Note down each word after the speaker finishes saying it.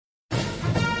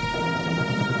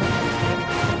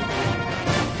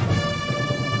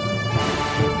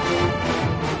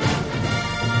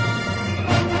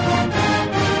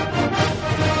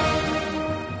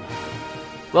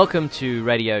Welcome to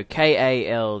Radio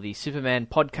KAL, the Superman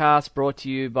podcast brought to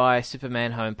you by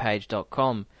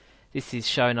supermanhomepage.com. This is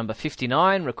show number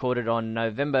 59, recorded on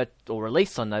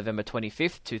released on November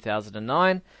 25th,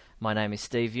 2009. My name is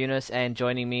Steve Eunice, and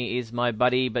joining me is my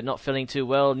buddy, but not feeling too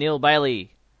well, Neil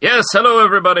Bailey. Yes, hello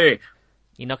everybody.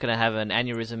 You're not going to have an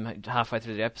aneurysm halfway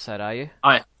through the episode, are you?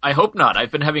 I hope not.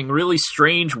 I've been having really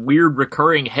strange, weird,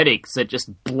 recurring headaches that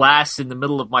just blast in the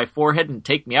middle of my forehead and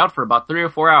take me out for about 3 or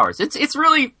 4 hours. It's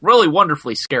really, really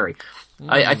wonderfully scary.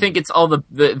 I think it's all the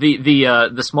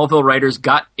Smallville writers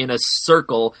got in a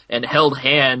circle and held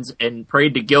hands and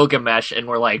prayed to Gilgamesh and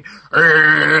were like,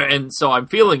 "Urgh," and so I'm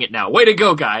feeling it now. Way to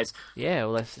go, guys! Yeah,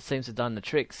 well, that seems to have done the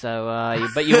trick. So,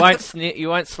 but you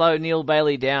won't slow Neil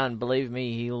Bailey down. Believe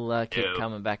me, he'll keep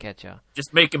coming back at you.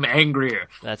 Just make him angrier.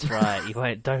 That's right. You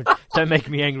won't. Don't make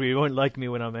me angry. You won't like me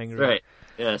when I'm angry. Right.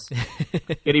 Yes.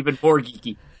 Get even more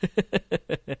geeky.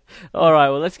 All right,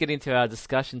 well, let's get into our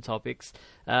discussion topics.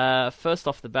 First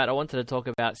off the bat, I wanted to talk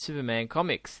about Superman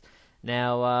comics.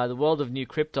 Now, the World of New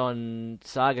Krypton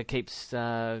saga keeps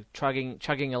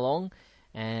chugging along,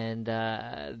 and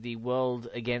the World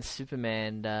Against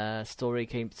Superman story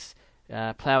keeps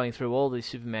plowing through all these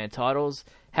Superman titles.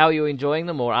 How are you enjoying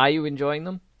them, or are you enjoying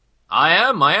them? I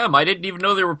am. I didn't even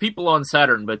know there were people on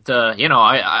Saturn, but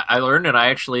I learned and I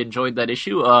actually enjoyed that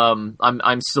issue.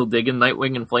 I'm still digging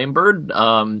Nightwing and Flamebird,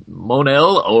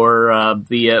 Mon-El, or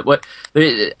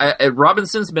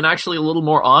Robinson's been actually a little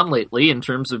more on lately in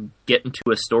terms of getting to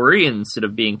a story instead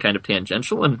of being kind of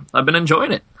tangential, and I've been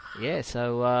enjoying it. Yeah,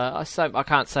 so I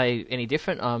can't say any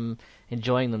different. I'm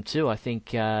enjoying them too. I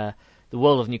think the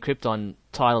World of New Krypton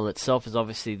title itself is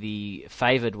obviously the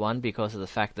favoured one because of the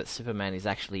fact that Superman is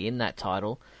actually in that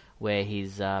title, where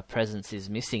his presence is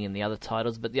missing in the other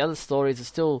titles. But the other stories are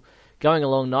still going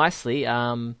along nicely.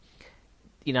 There's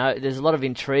a lot of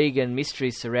intrigue and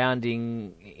mystery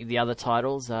surrounding the other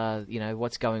titles.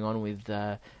 What's going on with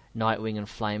Nightwing and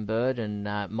Flamebird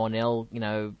and Mon-El.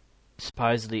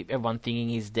 Supposedly everyone thinking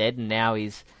he's dead, and now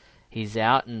he's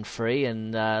out and free.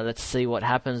 And let's see what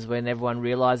happens when everyone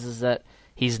realizes that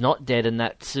he's not dead and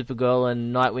that Supergirl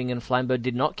and Nightwing and Flamebird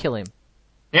did not kill him.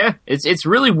 Yeah, it's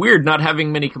really weird not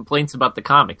having many complaints about the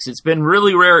comics. It's been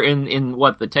really rare in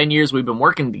the 10 years we've been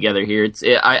working together here.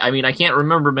 I can't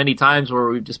remember many times where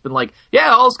we've just been like,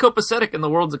 yeah, all's copacetic in the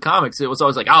worlds of comics. It was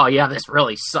always like, oh yeah, this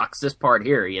really sucks, this part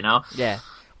here, Yeah.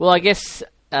 Well, I guess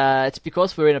it's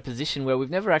because we're in a position where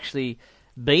we've never actually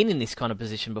been in this kind of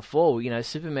position before.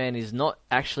 Superman is not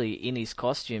actually in his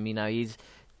costume. He's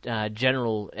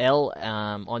General L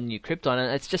on New Krypton,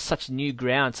 and it's just such new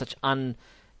ground, such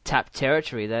untapped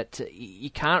territory that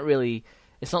you can't really.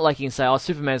 It's not like you can say, "Oh,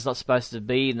 Superman's not supposed to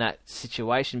be in that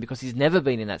situation," because he's never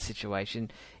been in that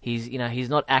situation. He's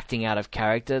not acting out of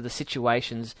character. The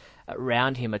situations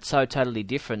around him are so totally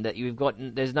different that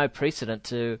there's no precedent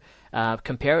to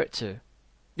compare it to.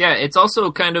 Yeah, it's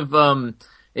also kind of.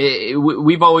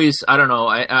 We've always, I don't know,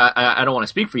 I don't want to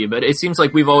speak for you, but it seems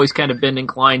like we've always kind of been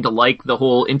inclined to like the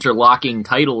whole interlocking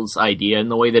titles idea and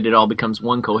the way that it all becomes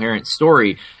one coherent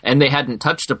story. And they hadn't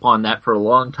touched upon that for a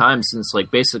long time since,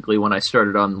 basically when I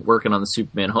started working on the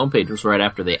Superman homepage was right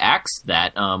after they axed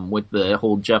that, with the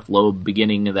whole Jeff Loeb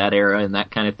beginning of that era and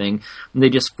that kind of thing. And they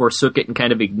just forsook it and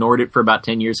kind of ignored it for about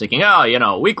 10 years, thinking,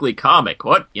 weekly comic,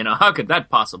 what? How could that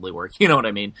possibly work? You know what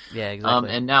I mean? Yeah,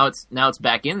 exactly. And now it's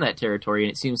back in that territory,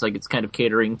 and it seems like it's kind of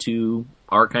catering to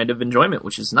our kind of enjoyment,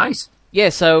 which is nice. Yeah,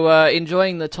 so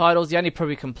enjoying the titles. The only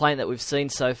probably complaint that we've seen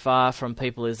so far from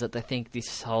people is that they think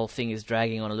this whole thing is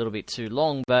dragging on a little bit too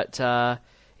long, but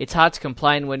it's hard to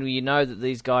complain when you know that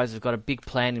these guys have got a big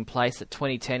plan in place, that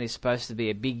 2010 is supposed to be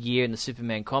a big year in the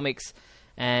Superman comics,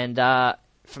 and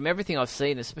from everything I've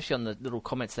seen, especially on the little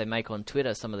comments they make on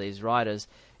Twitter, some of these writers,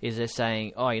 is they're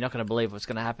saying, oh, you're not going to believe what's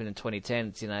going to happen in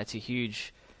 2010. It's a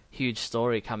huge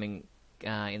story coming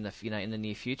in the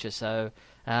near future, so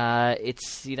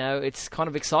it's kind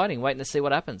of exciting, waiting to see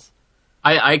what happens.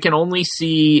 I can only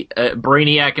see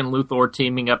Brainiac and Luthor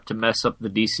teaming up to mess up the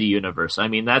DC universe. I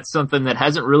mean, that's something that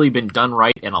hasn't really been done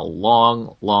right in a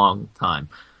long, long time.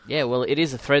 Yeah, well, it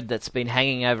is a thread that's been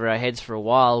hanging over our heads for a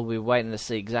while. We're waiting to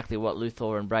see exactly what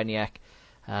Luthor and Brainiac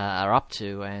are up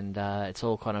to, and it's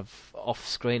all kind of off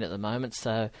screen at the moment,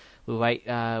 so we'll wait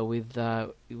with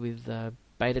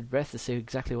bated breath to see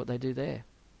exactly what they do there.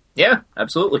 Yeah,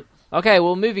 absolutely. Okay,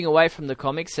 well, moving away from the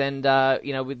comics, and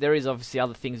there is obviously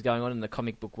other things going on in the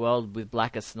comic book world with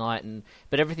Blackest Night,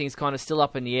 but everything's kind of still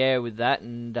up in the air with that,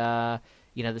 and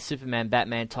the Superman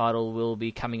Batman title will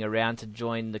be coming around to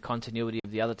join the continuity of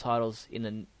the other titles in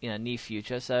the near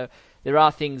future. So there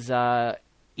are things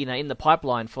in the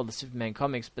pipeline for the Superman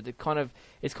comics, but it's kind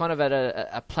of at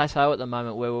a plateau at the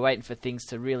moment where we're waiting for things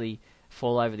to really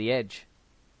fall over the edge.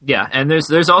 Yeah, and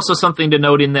there's also something to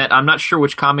note in that I'm not sure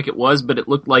which comic it was, but it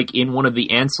looked like in one of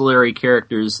the ancillary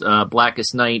characters,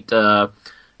 Blackest Night,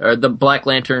 or the Black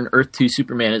Lantern Earth 2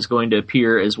 Superman is going to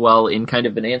appear as well in kind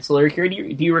of an ancillary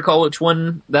character. Do you recall which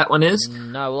one that one is?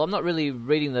 No, well, I'm not really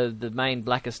reading the main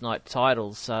Blackest Night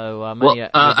titles, so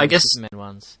I guess Superman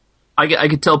ones. I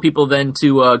could tell people then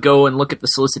to go and look at the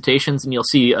solicitations, and you'll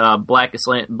see Black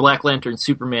Lantern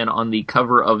Superman on the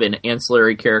cover of an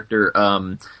ancillary character.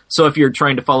 So if you're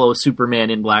trying to follow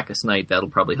Superman in Blackest Night, that'll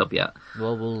probably help you out.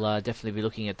 Well, we'll definitely be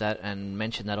looking at that and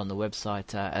mention that on the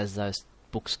website as those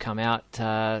books come out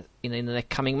in the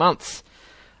coming months.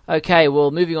 Okay,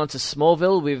 well, moving on to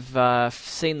Smallville, we've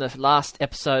seen the last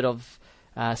episode of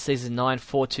Season 9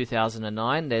 for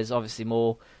 2009. There's obviously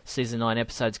more Season 9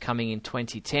 episodes coming in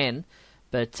 2010,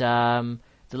 but the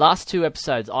last two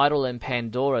episodes, Idol and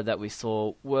Pandora, that we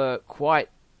saw were quite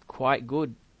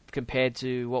good compared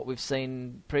to what we've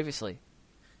seen previously.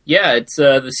 Yeah, it's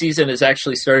the season has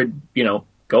actually started,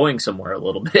 going somewhere a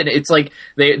little bit. It's like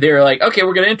they're like, okay,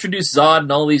 we're going to introduce Zod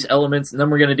and all these elements, and then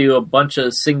we're going to do a bunch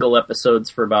of single episodes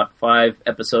for about 5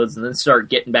 episodes, and then start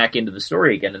getting back into the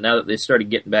story again. And now that they started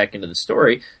getting back into the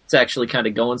story, it's actually kind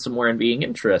of going somewhere and being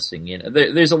interesting.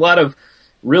 There's a lot of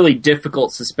really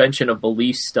difficult suspension of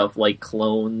belief stuff like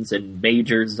clones and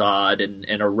Major Zod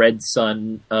and a Red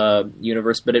Sun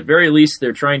universe, but at very least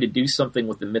they're trying to do something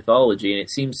with the mythology, and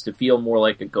it seems to feel more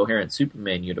like a coherent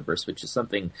Superman universe, which is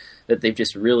something that they've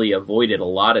just really avoided a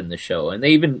lot in the show. And they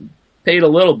even paid a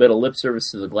little bit of lip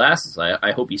service to the glasses.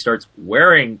 I hope he starts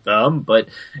wearing them, but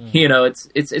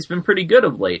it's been pretty good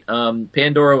of late.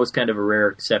 Pandora was kind of a rare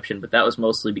exception, but that was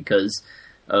mostly because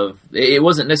it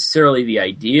wasn't necessarily the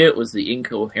idea, it was the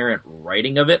incoherent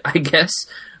writing of it, I guess.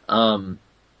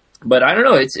 But I don't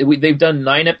know, they've done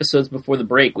 9 episodes before the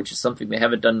break, which is something they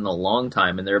haven't done in a long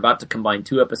time, and they're about to combine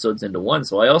 2 episodes into one,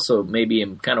 so I also maybe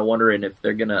am kind of wondering if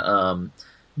they're going to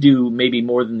do maybe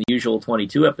more than the usual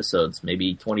 22 episodes,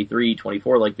 maybe 23,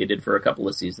 24 like they did for a couple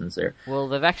of seasons there. Well,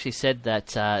 they've actually said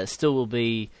that it still will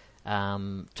be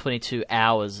 22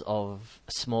 hours of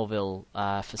Smallville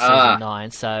for season 9,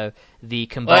 so the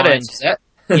combined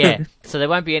yeah, so there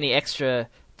won't be any extra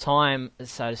time,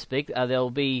 so to speak. There'll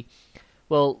be,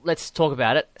 well, let's talk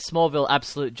about it. Smallville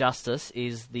Absolute Justice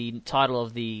is the title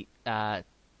of the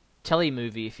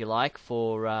telemovie, if you like,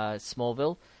 for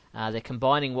Smallville. They're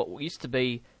combining what used to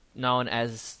be known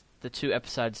as the 2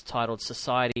 episodes titled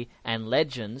Society and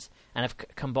Legends, and have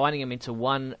combining them into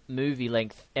one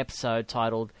movie-length episode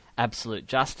titled Absolute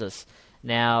Justice.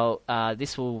 Now,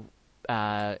 this will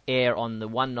air on the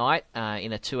one night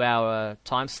in a 2-hour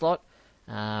time slot.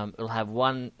 It'll have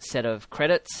one set of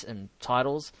credits and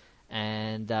titles,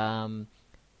 and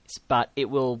but it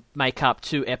will make up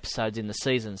 2 episodes in the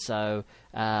season. So,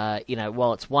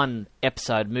 while it's one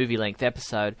episode, movie-length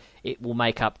episode, it will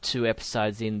make up 2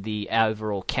 episodes in the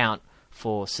overall count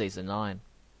for Season 9.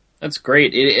 That's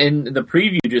great. And the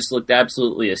preview just looked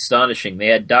absolutely astonishing. They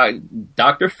had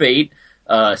Dr. Fate,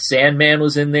 Sandman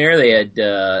was in there. They had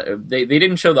they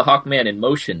didn't show the Hawkman in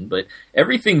motion, but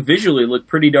everything visually looked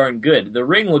pretty darn good. The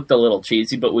ring looked a little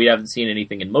cheesy, but we haven't seen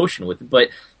anything in motion with it. But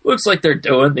looks like they're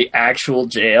doing the actual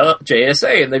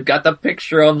JSA, and they've got the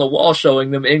picture on the wall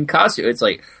showing them in costume. It's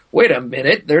like, wait a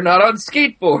minute, they're not on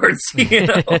skateboards.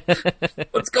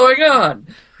 What's going on?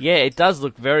 Yeah, it does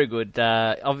look very good.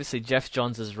 Obviously, Jeff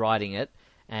Johns is writing it,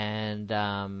 and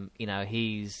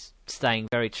he's staying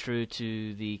very true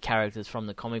to the characters from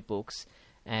the comic books.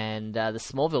 And the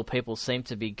Smallville people seem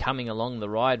to be coming along the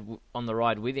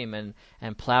ride with him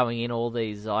and plowing in all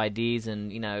these ideas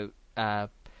and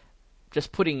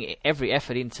just putting every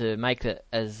effort in to make it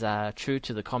as true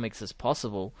to the comics as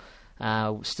possible.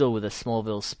 Still with a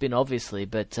Smallville spin, obviously,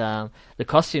 but the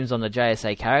costumes on the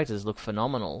JSA characters look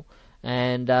phenomenal,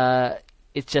 and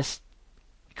it just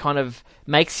kind of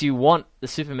makes you want the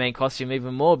Superman costume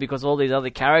even more, because all these other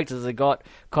characters have got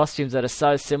costumes that are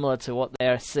so similar to what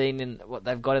they're seeing in what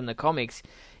they've got in the comics,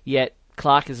 yet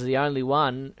Clark is the only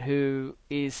one who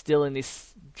is still in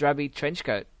this drabby trench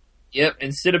coat. Yep,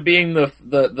 instead of being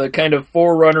the kind of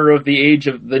forerunner of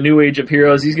the new age of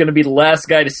heroes, he's going to be the last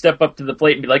guy to step up to the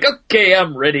plate and be like, okay,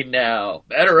 I'm ready now.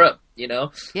 Batter up, Yeah,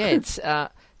 it's the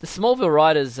Smallville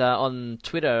writers on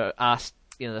Twitter asked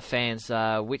the fans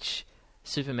which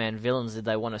Superman villains did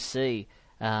they want to see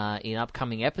in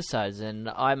upcoming episodes, and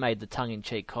I made the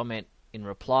tongue-in-cheek comment in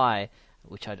reply,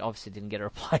 which I obviously didn't get a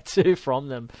reply to from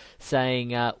them,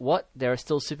 saying, what? There are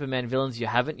still Superman villains you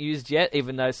haven't used yet,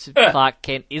 even though Clark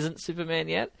Kent isn't Superman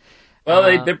yet?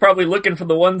 Well, they're probably looking for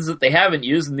the ones that they haven't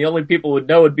used, and the only people who would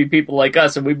know would be people like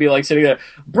us, and we'd be like sitting there,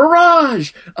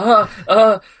 barrage,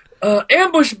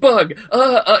 ambush bug,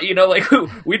 like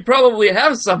we'd probably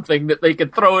have something that they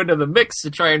could throw into the mix to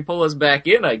try and pull us back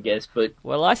in, I guess. But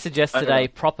well, I suggested a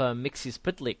proper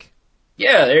Mixizpytlik.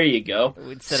 Yeah, there you go.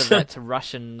 Instead of that to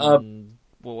Russian,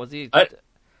 what was it?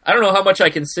 I don't know how much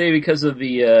I can say because of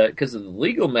the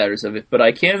legal matters of it, but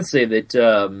I can say that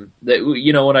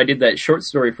when I did that short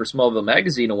story for Smallville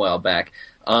Magazine a while back,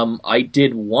 I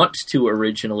did want to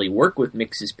originally work with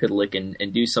Mixizpytlik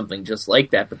and do something just like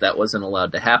that, but that wasn't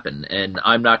allowed to happen. And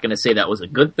I'm not going to say that was a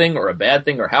good thing or a bad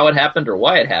thing or how it happened or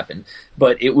why it happened,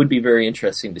 but it would be very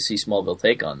interesting to see Smallville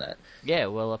take on that. Yeah,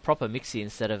 well, a proper Mixie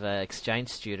instead of an exchange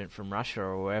student from Russia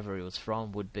or wherever he was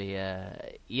from would be,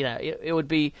 it would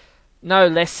be no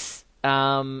less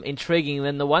intriguing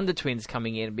than the Wonder Twins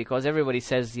coming in, because everybody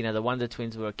says, the Wonder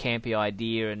Twins were a campy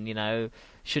idea and,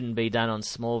 shouldn't be done on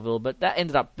Smallville, but that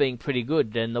ended up being pretty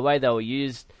good, and the way they were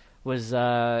used was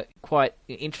quite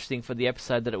interesting for the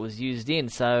episode that it was used in.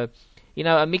 So,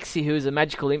 a Mixie who is a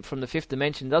magical imp from the fifth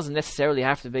dimension doesn't necessarily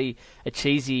have to be a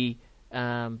cheesy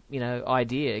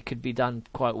idea. It could be done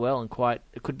quite well, and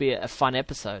it could be a fun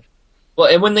episode.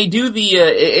 Well, and when they do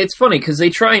it's funny because they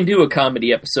try and do a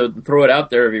comedy episode and throw it out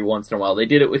there every once in a while. They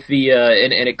did it with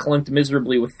and it clunked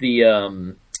miserably with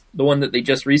the one that they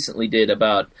just recently did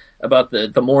about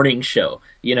the morning show.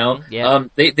 Yeah.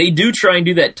 They do try and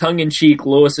do that tongue-in-cheek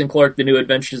Lois and Clark: The New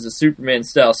Adventures of Superman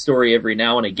style story every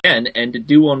now and again, and to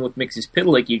do one with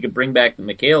Mixizpytlik, you could bring back the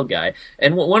McHale guy.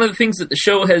 And one of the things that the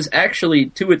show has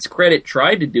actually, to its credit,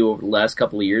 tried to do over the last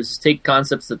couple of years is take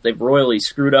concepts that they've royally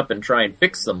screwed up and try and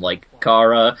fix them, like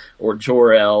Kara or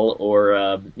Jor-El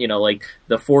or like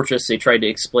the Fortress they tried to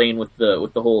explain with the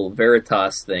whole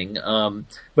Veritas thing.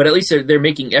 But at least they're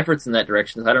making efforts in that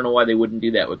direction. I don't know why they wouldn't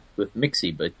do that with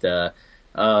Mixie, but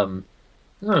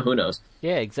who knows?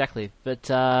 Yeah, exactly. But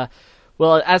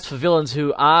well, as for villains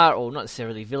who are, or not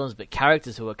necessarily villains, but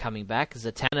characters who are coming back,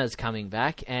 Zatanna's coming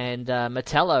back, and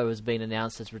Metallo has been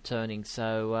announced as returning.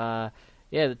 So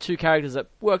the two characters that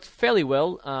worked fairly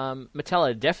well.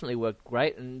 Metallo definitely worked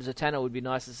great, and Zatanna would be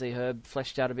nice to see her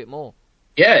fleshed out a bit more.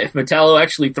 Yeah, if Metallo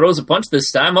actually throws a punch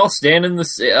this time, I'll stand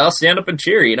up and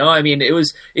cheer. I mean, it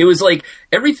was like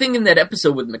everything in that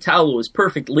episode with Metallo was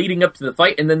perfect leading up to the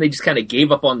fight, and then they just kind of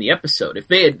gave up on the episode. If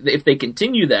they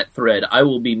continue that thread, I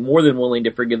will be more than willing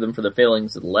to forgive them for the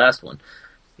failings of the last one.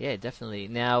 Yeah, definitely.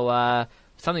 Now,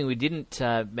 something we didn't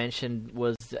mention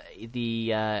was in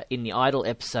the Idol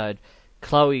episode,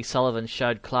 Chloe Sullivan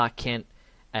showed Clark Kent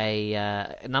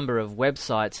a number of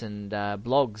websites and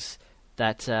blogs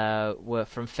that were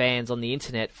from fans on the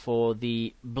internet for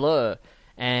the Blur,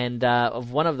 and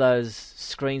of one of those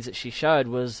screens that she showed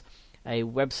was a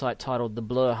website titled the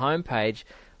Blur homepage,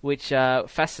 which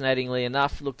fascinatingly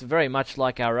enough looked very much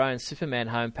like our own Superman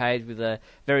homepage, with a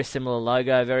very similar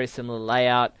logo, very similar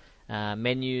layout,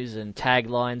 menus and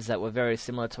taglines that were very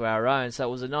similar to our own. So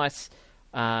it was a nice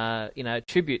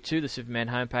tribute to the Superman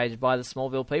homepage by the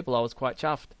Smallville people. I was quite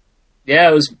chuffed.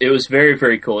 Yeah, it was very,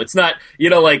 very cool. It's not,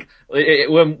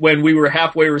 when we were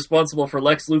halfway responsible for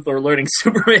Lex Luthor learning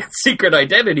Superman's secret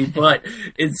identity, but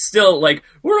it's still like,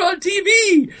 we're on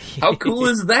TV! How cool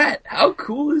is that? How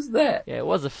cool is that? Yeah, it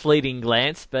was a fleeting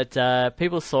glance, but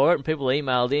people saw it and people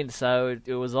emailed in, so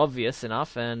it was obvious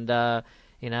enough, and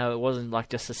it wasn't like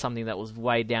just something that was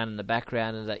way down in the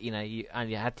background and that, you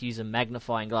only had to use a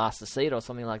magnifying glass to see it or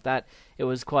something like that. It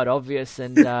was quite obvious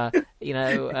and,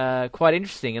 quite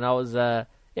interesting, and I was, I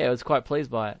was quite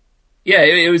pleased by it. Yeah,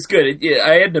 it was good.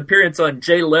 I had an appearance on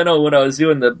Jay Leno when I was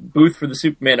doing the booth for the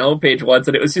Superman homepage once,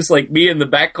 and it was just like me in the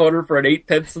back corner for an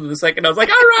 0.8 of a second. I was like,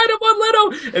 all right, I'm on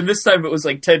Leno! And this time it was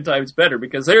like 10 times better,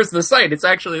 because there's the site. It's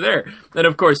actually there. And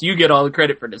of course, you get all the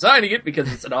credit for designing it,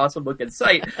 because it's an awesome looking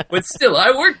site. But still,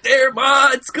 I worked there,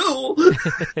 ma! It's cool!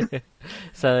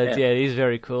 So, yeah, it is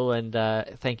very cool, and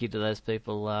thank you to those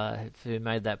people who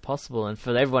made that possible, and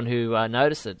for everyone who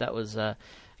noticed it. That was...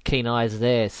 keen eyes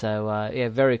there, so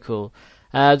very cool.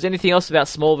 Is there anything else about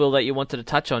Smallville that you wanted to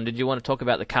touch on? Did you want to talk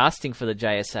about the casting for the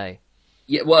JSA?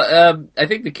 Yeah, well, I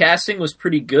think the casting was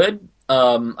pretty good.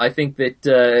 I think that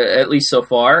at least so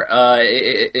far,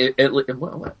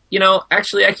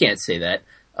 actually, I can't say that.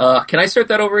 Can I start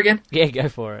that over again? Yeah, go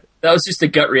for it. That was just a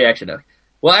gut reaction.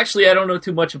 Well, actually, I don't know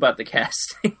too much about the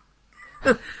casting.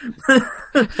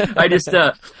 I just,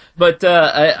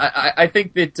 I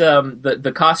think that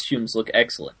the costumes look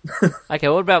excellent. Okay,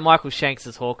 what about Michael Shanks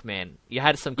as Hawkman? You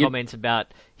had some comments about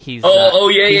his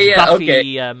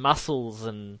buffy muscles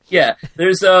and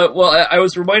there's I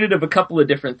was reminded of a couple of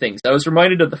different things. I was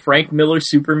reminded of the Frank Miller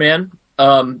Superman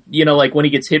like when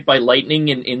he gets hit by lightning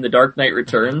in The Dark Knight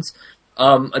Returns.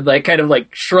 Like kind of like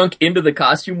shrunk into the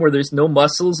costume where there's no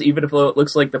muscles, even if it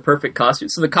looks like the perfect costume.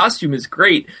 So the costume is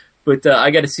great, but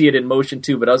I got to see it in motion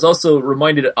too. But I was also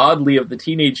reminded oddly of the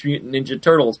Teenage Mutant Ninja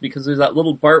Turtles because there's that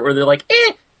little part where they're like,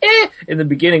 in the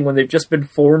beginning when they've just been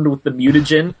formed with the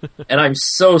mutagen, and I'm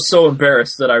so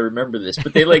embarrassed that I remember this.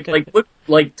 But they like look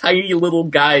like tiny little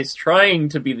guys trying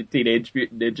to be the Teenage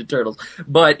Mutant Ninja Turtles.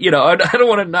 But I don't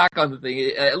want to knock on the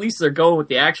thing. At least they're going with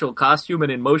the actual costume,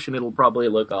 and in motion it'll probably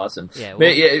look awesome. Yeah.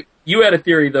 Well, you had a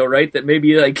theory though, right? That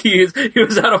maybe like he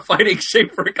was out of fighting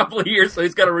shape for a couple of years, so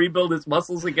he's got to rebuild his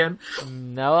muscles again.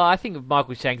 No, I think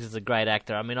Michael Shanks is a great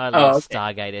actor. I mean, I love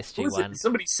Stargate SG-1.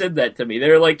 Somebody said that to me. They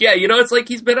were like, yeah, it's like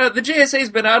he's been out, the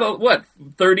JSA's been out,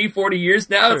 30, 40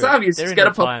 years now? True. It's obvious he's got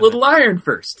to pump little iron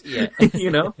first. Yeah.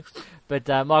 But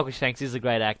Michael Shanks is a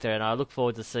great actor, and I look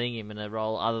forward to seeing him in a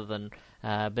role other than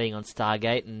being on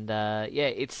Stargate. And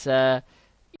it's,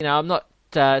 I'm not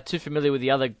too familiar with the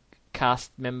other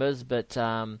cast members, but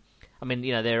I mean,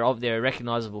 they're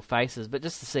recognizable faces, but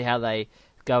just to see how they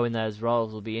go in those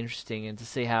roles will be interesting, and to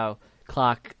see how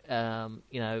Clark,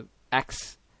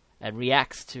 acts and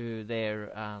reacts to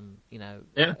their,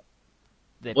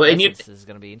 their presence is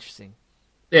going to be interesting.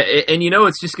 Yeah, and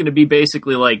it's just going to be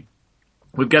basically like,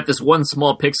 we've got this one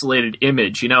small pixelated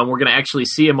image, and we're going to actually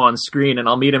see him on screen, and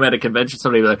I'll meet him at a convention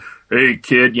someday, like, hey,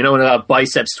 kid, and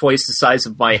biceps twice the size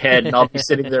of my head, and I'll be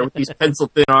sitting there with these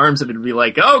pencil-thin arms, and it'll be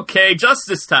like, okay,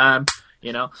 justice time,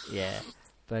 Yeah.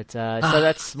 But, so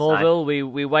that's Smallville.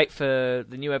 We wait for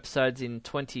the new episodes in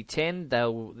 2010.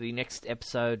 The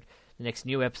next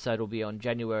new episode will be on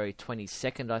January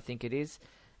 22nd, I think it is,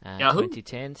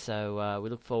 2010, so we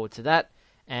look forward to that.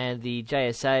 And the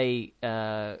JSA,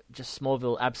 just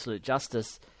Smallville Absolute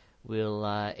Justice, will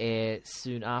air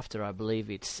soon after. I believe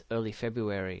it's early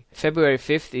February. February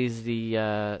 5th is the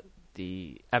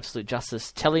Absolute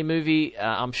Justice telemovie.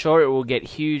 I'm sure it will get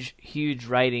huge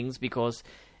ratings because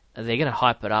they're going to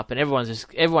hype it up, and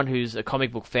everyone who's a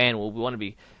comic book fan will want to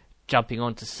be jumping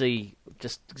on to see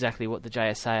just exactly what the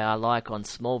JSA are like on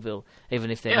Smallville,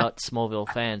 even if they're not Smallville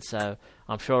fans. So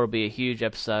I'm sure it'll be a huge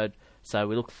episode. So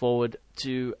we look forward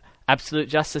to Absolute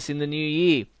Justice in the new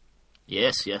year.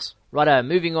 Yes. Righto,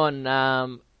 moving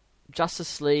on.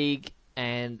 Justice League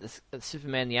and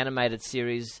Superman the Animated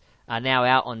Series are now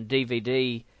out on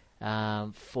DVD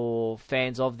for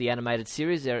fans of the animated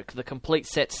series. The complete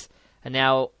sets are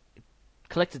now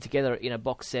collected together in a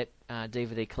box set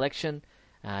DVD collection.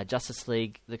 Justice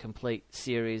League, the complete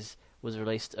series, was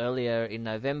released earlier in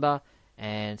November,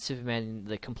 and Superman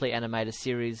the complete animated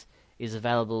series is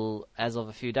available as of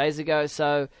a few days ago.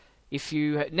 So if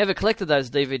you never collected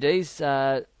those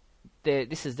DVDs,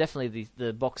 this is definitely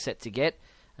the box set to get.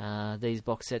 These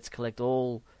box sets collect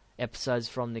all episodes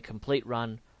from the complete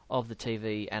run of the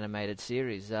TV animated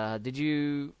series. Did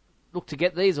you look to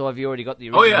get these, or have you already got the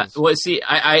originals? Oh, yeah. Well, see,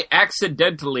 I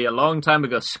accidentally, a long time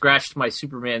ago, scratched my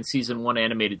Superman Season 1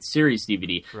 animated series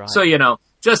DVD. Right. So,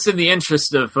 just in the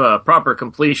interest of proper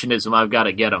completionism, I've got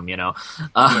to get them,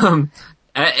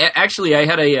 Actually, I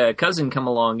had a cousin come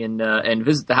along and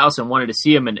visit the house and wanted to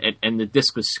see him, and the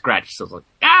disc was scratched. So I was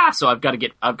like, so I've got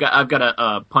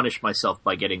to punish myself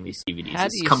by getting these DVDs. How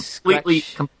it's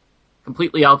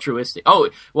completely altruistic. Oh,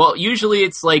 well, usually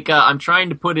it's like I'm trying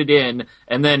to put it in,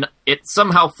 and then it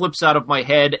somehow flips out of my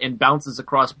head and bounces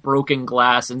across broken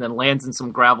glass, and then lands in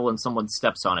some gravel, and someone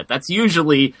steps on it. That's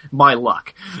usually my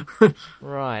luck.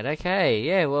 Right. Okay.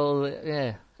 Yeah. Well.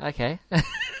 Yeah. Okay.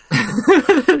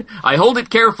 I hold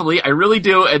it carefully, I really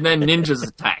do, and then ninjas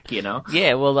attack,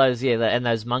 Yeah, well,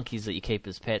 those monkeys that you keep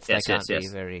as pets, they can't be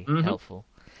very helpful.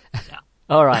 Yeah.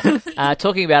 All right.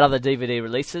 Talking about other DVD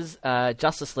releases,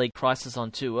 Justice League Crisis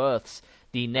on Two Earths,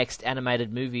 the next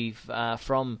animated movie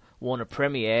from Warner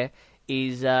Premiere,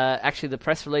 is actually the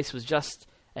press release was just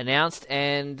announced,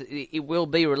 and it will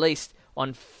be released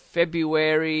on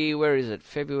February. Where is it?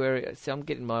 February. See, I'm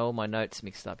getting all my notes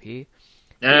mixed up here.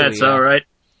 That's all right.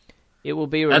 It will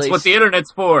be released. That's what the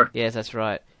internet's for. Yes, that's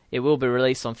right. It will be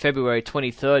released on February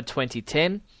 23rd,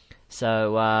 2010.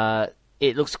 So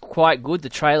it looks quite good. The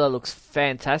trailer looks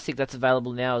fantastic. That's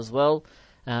available now as well.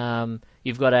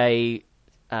 You've got a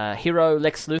hero,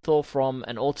 Lex Luthor, from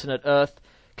an alternate Earth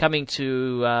coming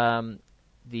to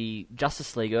the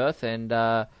Justice League Earth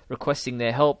and requesting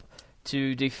their help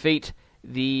to defeat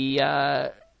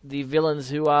the villains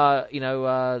who are,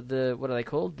 the what are they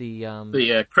called?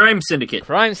 The Crime Syndicate.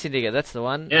 Crime Syndicate, that's the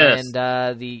one. Yes.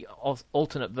 And the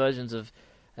alternate versions of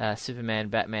Superman,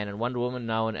 Batman, and Wonder Woman,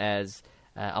 known as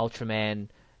Ultraman,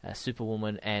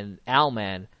 Superwoman, and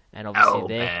Owlman. And obviously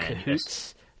they're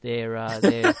cahoots. They're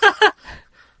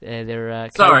They're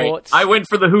Sorry, cohorts. I went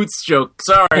for the Hoots joke.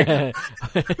 Sorry.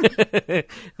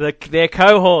 They're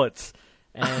cohorts,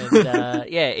 and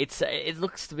it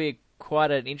looks to be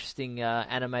quite an interesting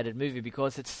animated movie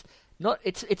because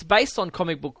it's based on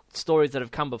comic book stories that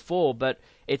have come before, but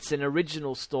it's an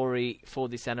original story for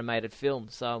this animated film.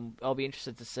 So I'll be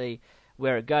interested to see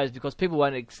where it goes because people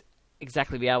won't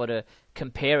exactly be able to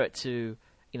compare it to,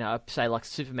 say like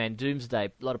Superman Doomsday.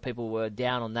 A lot of people were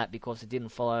down on that because it didn't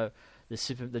follow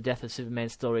the death of Superman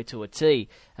story to a T.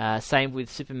 Same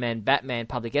with Superman Batman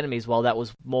Public Enemies. While that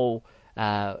was more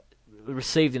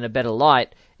received in a better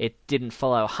light, it didn't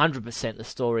follow 100% the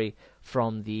story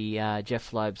from the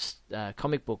Jeff Loeb's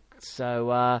comic book.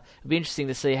 So it'll be interesting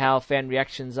to see how fan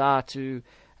reactions are to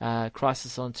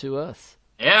Crisis on Two Earths.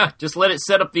 Yeah, just let it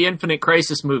set up the Infinite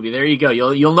Crisis movie. There you go.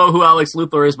 You'll know who Alex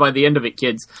Luthor is by the end of it,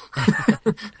 kids.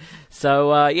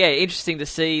 So interesting to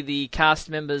see the cast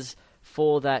members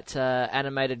for that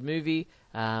animated movie.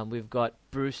 We've got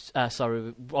Bruce.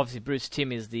 Obviously Bruce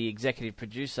Timm is the executive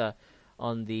producer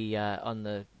on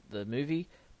the movie,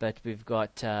 but we've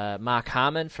got Mark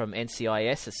Harmon from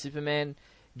NCIS as Superman,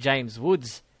 James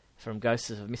Woods from Ghosts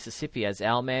of Mississippi as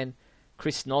Owlman,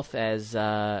 Chris Noth as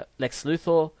Lex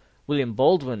Luthor, William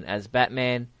Baldwin as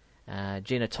Batman,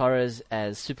 Gina Torres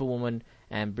as Superwoman,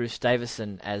 and Bruce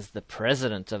Davison as the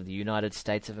President of the United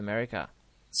States of America.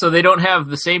 So they don't have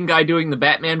the same guy doing the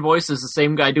Batman voice as the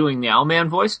same guy doing the Owlman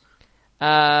voice?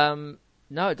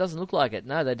 No, it doesn't look like it.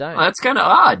 No, they don't. Well, that's kind of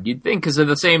odd. You'd think because they're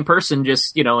the same person,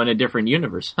 just, in a different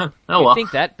universe. Oh, well. You'd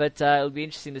think that, but it'll be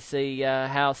interesting to see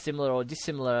how similar or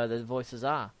dissimilar the voices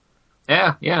are.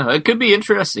 Yeah, it could be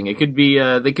interesting. It could be,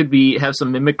 they could have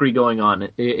some mimicry going on.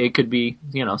 It could be,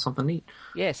 something neat.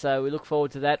 Yeah, so we look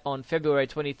forward to that on February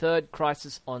 23rd,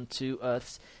 Crisis on Two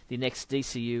Earths, the next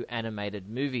DCU animated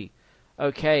movie.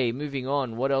 Okay, moving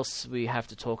on. What else we have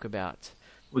to talk about?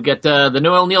 We got the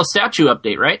Noel Neill statue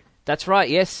update, right? That's right,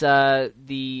 yes.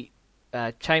 The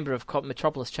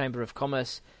Metropolis Chamber of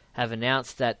Commerce have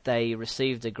announced that they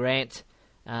received a grant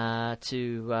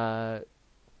to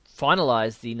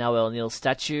finalise the Noel Neill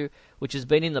statue, which has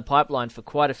been in the pipeline for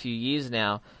quite a few years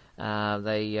now.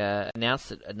 They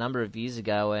announced it a number of years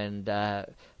ago, and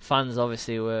funds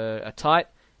obviously were tight,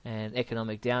 and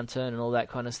economic downturn and all that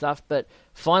kind of stuff. But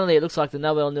finally, it looks like the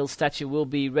Noel Neill statue will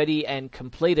be ready and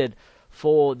completed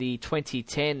for the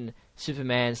 2010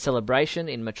 Superman celebration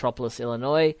in Metropolis,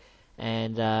 Illinois.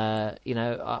 And,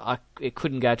 it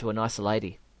couldn't go to a nicer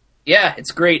lady. Yeah, it's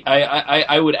great.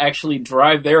 I would actually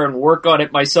drive there and work on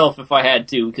it myself if I had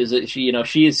to, because she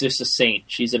is just a saint.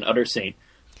 She's an utter saint.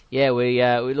 Yeah, we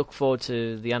look forward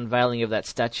to the unveiling of that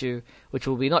statue, which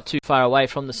will be not too far away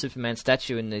from the Superman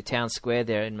statue in the town square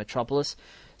there in Metropolis.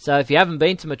 So if you haven't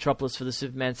been to Metropolis for the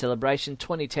Superman celebration,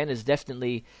 2010 is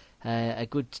definitely a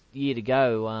good year to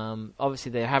go.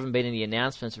 Obviously, there haven't been any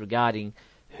announcements regarding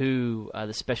who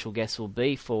the special guests will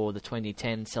be for the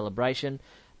 2010 celebration,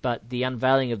 but the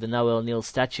unveiling of the Noel Neill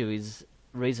statue is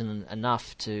reason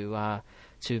enough to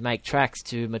make tracks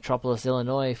to Metropolis,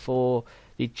 Illinois for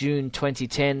the June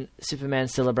 2010 Superman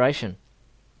celebration.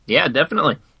 Yeah,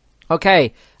 definitely.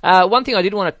 Okay, one thing I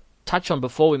did want to touch on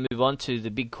before we move on to the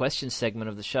big question segment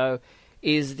of the show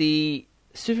is the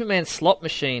Superman slot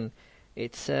machine.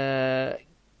 It's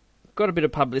got a bit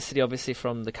of publicity, obviously,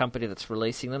 from the company that's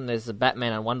releasing them. There's the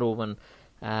Batman and Wonder Woman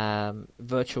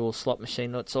virtual slot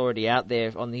machine that's already out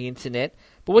there on the internet.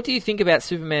 But what do you think about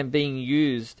Superman being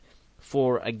used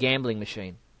for a gambling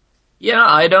machine? Yeah,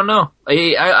 I don't know.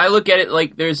 I look at it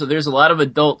like there's a lot of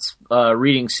adults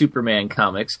reading Superman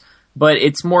comics, but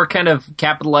it's more kind of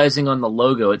capitalizing on the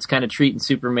logo. It's kind of treating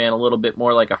Superman a little bit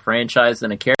more like a franchise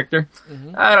than a character.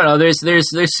 Mm-hmm. I don't know.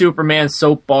 There's Superman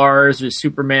soap bars, there's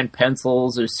Superman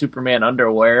pencils, there's Superman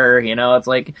underwear. It's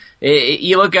like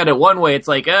you look at it one way, it's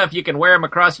like if you can wear them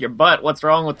across your butt, what's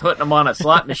wrong with putting them on a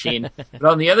slot machine? But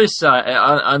on the other side,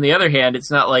 on the other hand,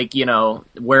 it's not like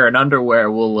wearing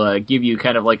underwear will give you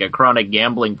kind of like a chronic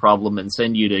gambling problem and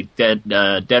send you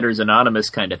to Debtors Anonymous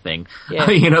kind of thing. Yeah.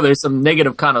 There's some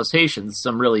negative connotations.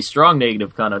 Some really strong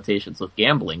negative connotations with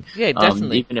gambling. Yeah,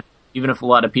 definitely. Even if a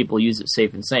lot of people use it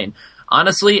safe and sane.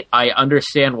 Honestly, I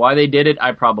understand why they did it.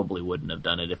 I probably wouldn't have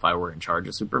done it if I were in charge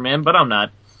of Superman, but I'm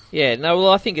not. Yeah, no, well,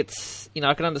 I think it's,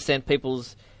 I can understand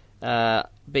people's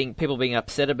being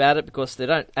upset about it because they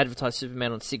don't advertise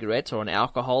Superman on cigarettes or on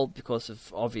alcohol because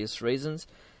of obvious reasons.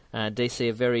 DC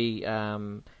are very,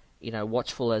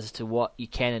 watchful as to what you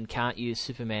can and can't use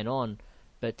Superman on.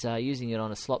 But using it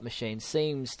on a slot machine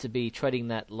seems to be treading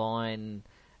that line.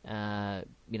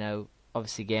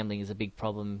 Obviously gambling is a big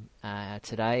problem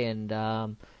today, and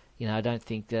I don't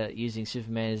think that using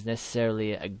Superman is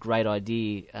necessarily a great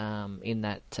idea in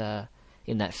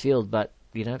that field. But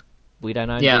we don't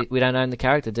own we don't own the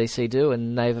character. DC do,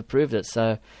 and they've approved it.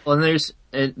 So, well, and there's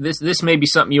this may be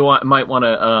something might want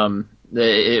to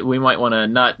we might want to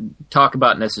not talk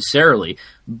about necessarily,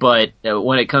 but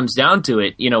when it comes down to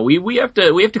it, we have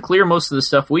to clear most of the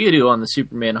stuff we do on the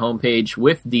Superman homepage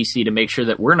with DC to make sure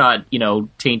that we're not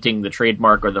tainting the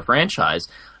trademark or the franchise.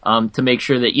 To make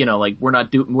sure that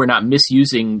we're not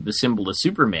misusing the symbol of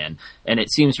Superman. And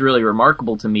it seems really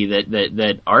remarkable to me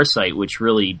that our site, which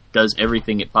really does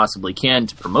everything it possibly can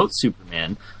to promote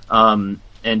Superman,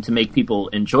 and to make people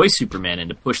enjoy Superman and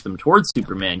to push them towards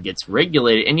Superman, gets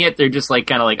regulated, and yet they're just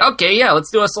okay, yeah,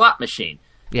 let's do a slot machine.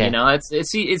 Yeah.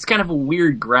 It's kind of a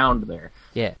weird ground there.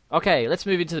 Yeah. Okay, let's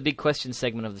move into the big question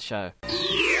segment of the show.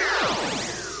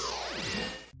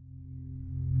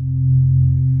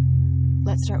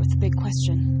 Let's start with the big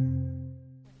question.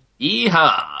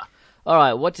 Yeehaw! All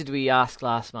right, what did we ask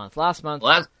last month?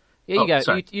 Yeah, you go.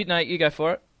 Sorry. You go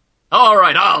for it. All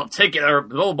right, I'll take it.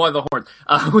 Oh, by the horn.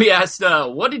 We asked,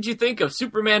 what did you think of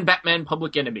Superman, Batman,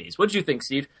 Public Enemies? What did you think,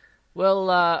 Steve? Well,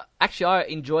 actually, I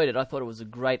enjoyed it. I thought it was a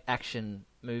great action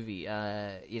movie.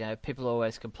 People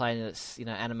always complain that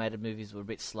animated movies were a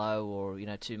bit slow, or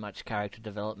too much character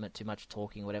development, too much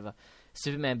talking, whatever.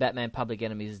 Superman, Batman, Public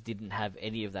Enemies didn't have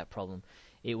any of that problem.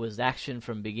 It was action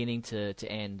from beginning to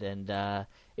end, and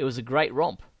it was a great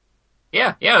romp.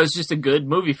 Yeah, it was just a good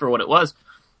movie for what it was.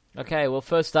 Okay, well,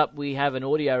 first up, we have an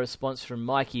audio response from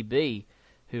Mikey B,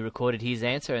 who recorded his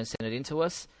answer and sent it in to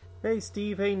us. Hey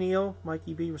Steve, hey Neil,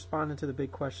 Mikey B responding to the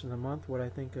big question of the month, what I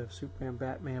think of Superman,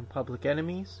 Batman, Public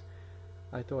Enemies.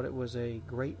 I thought it was a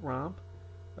great romp.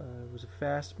 It was a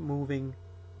fast-moving,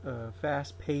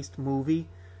 fast-paced movie.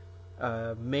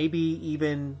 Maybe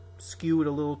even skewed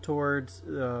a little towards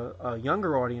a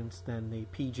younger audience than the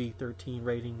PG-13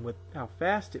 rating with how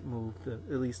fast it moved,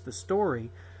 at least the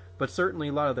story. But certainly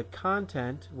a lot of the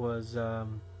content was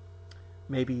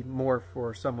maybe more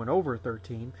for someone over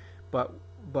 13. But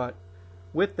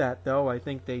with that, though, I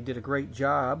think they did a great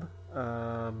job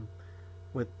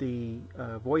with the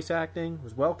voice acting. It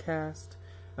was well cast.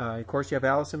 Of course, you have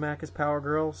Allison Mack as Power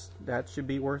Girls. That should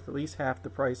be worth at least half the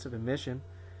price of admission.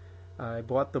 I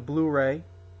bought the Blu-ray,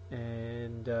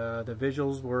 and the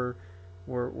visuals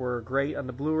were great on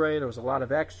the Blu-ray. There was a lot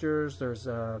of extras.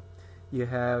 You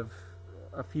have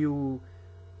a few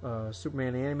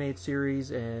Superman animated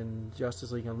series and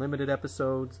Justice League Unlimited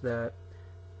episodes that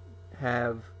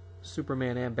have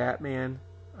Superman and Batman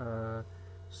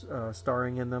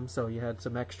starring in them, so you had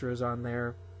some extras on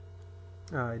there.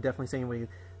 Definitely say anybody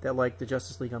that liked the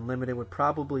Justice League Unlimited would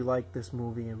probably like this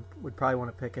movie and would probably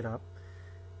want to pick it up.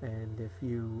 And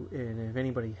if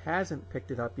anybody hasn't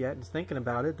picked it up yet and is thinking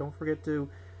about it, don't forget to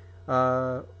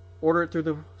order it through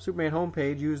the Superman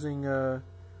homepage using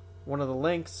one of the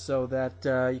links, so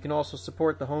that you can also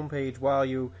support the homepage while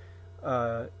you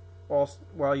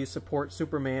support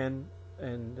Superman,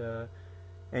 and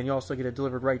you also get it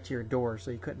delivered right to your door. So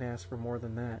you couldn't ask for more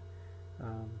than that.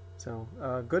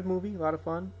 Good movie, a lot of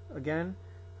fun. Again,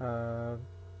 and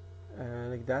I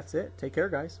think that's it. Take care,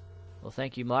 guys. Well,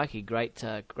 thank you, Mikey. Great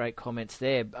comments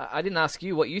there. I didn't ask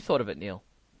you what you thought of it, Neil.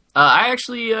 I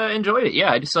actually enjoyed it.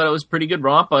 Yeah, I just thought it was a pretty good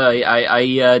romp.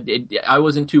 I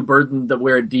wasn't too burdened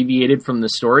where it deviated from the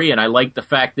story, and I liked the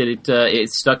fact that it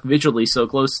stuck visually so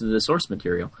close to the source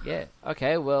material. Yeah.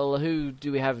 Okay. Well, who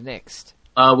do we have next?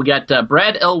 We got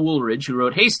Brad L. Woolridge, who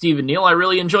wrote, "Hey, Steve and Neil, I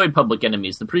really enjoyed Public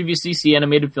Enemies. The previous DC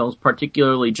animated films,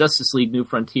 particularly Justice League New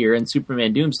Frontier and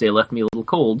Superman Doomsday, left me a little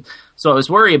cold, so I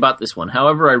was worried about this one.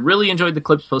 However, I really enjoyed the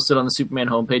clips posted on the Superman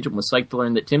homepage and was psyched to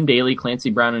learn that Tim Daly, Clancy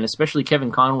Brown, and especially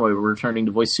Kevin Conroy were returning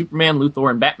to voice Superman,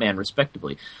 Luthor, and Batman,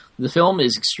 respectively. The film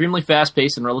is extremely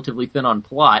fast-paced and relatively thin on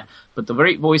plot, but the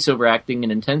great voiceover acting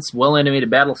and intense, well-animated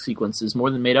battle sequences more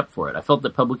than made up for it. I felt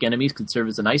that Public Enemies could serve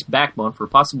as a nice backbone for a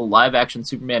possible live-action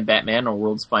Superman, Batman, or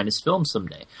world's finest film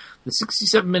someday. The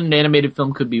 67-minute animated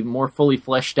film could be more fully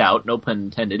fleshed out, no pun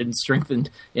intended, and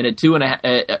strengthened in a 2-hour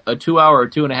or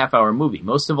 2.5-hour movie.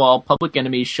 Most of all, Public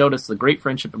Enemies showed us the great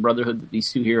friendship and brotherhood that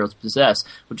these two heroes possess,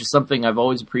 which is something I've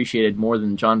always appreciated more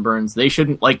than John Byrne's "they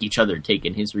shouldn't like each other" take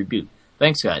in his rebuke.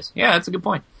 Thanks, guys. Yeah, that's a good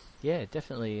point. Yeah,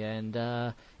 definitely. And,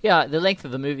 the length of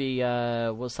the movie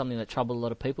was something that troubled a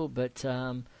lot of people, but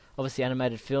obviously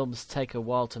animated films take a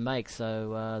while to make,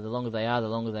 so the longer they are, the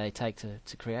longer they take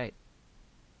to create.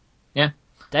 Yeah.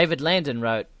 David Landon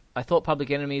wrote, "I thought Public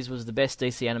Enemies was the best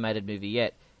DC animated movie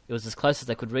yet. It was as close as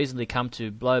they could reasonably come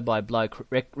to blow-by-blow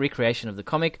recreation of the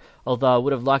comic, although I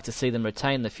would have liked to see them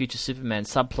retain the future Superman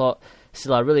subplot.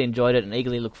 Still, I really enjoyed it and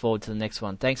eagerly look forward to the next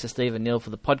one. Thanks to Steve and Neil for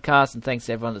the podcast, and thanks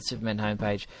to everyone at the Superman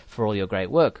homepage for all your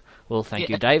great work. Well, thank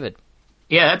you, David.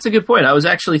 Yeah, that's a good point. I was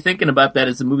actually thinking about that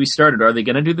as the movie started. Are they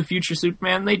going to do the future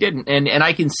Superman? They didn't. And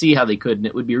I can see how they could, and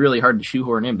it would be really hard to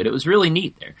shoehorn in, but it was really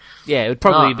neat there. Yeah, it would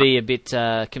probably be a bit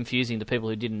confusing to people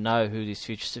who didn't know who this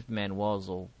future Superman was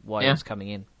or why he was coming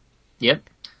in. Yep.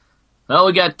 Well,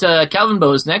 we got Calvin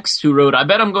Bowes next, who wrote, I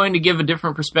bet I'm going to give a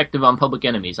different perspective on Public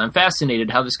Enemies. I'm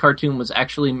fascinated how this cartoon was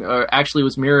actually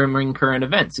was mirroring current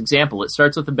events. Example, it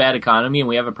starts with a bad economy, and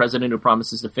we have a president who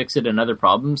promises to fix it and other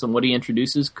problems, and what he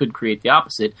introduces could create the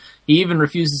opposite. He even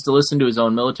refuses to listen to his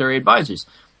own military advisors.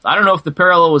 I don't know if the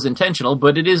parallel was intentional,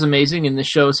 but it is amazing, and this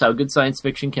shows how good science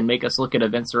fiction can make us look at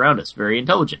events around us. Very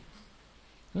intelligent.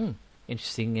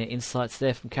 Interesting insights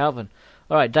there from Calvin.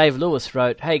 Alright, Dave Lewis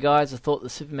wrote, Hey guys, I thought the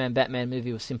Superman-Batman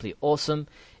movie was simply awesome.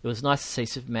 It was nice to see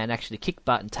Superman actually kick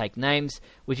butt and take names,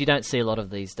 which you don't see a lot of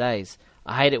these days.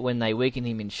 I hate it when they weaken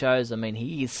him in shows. I mean,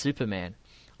 he is Superman.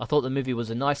 I thought the movie was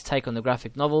a nice take on the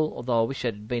graphic novel, although I wish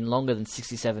it had been longer than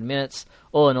 67 minutes.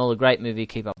 All in all, a great movie.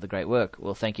 Keep up the great work.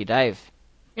 Well, thank you, Dave.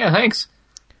 Yeah, thanks.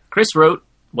 Chris wrote,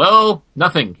 Well,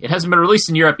 nothing. It hasn't been released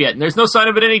in Europe yet, and there's no sign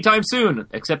of it anytime soon,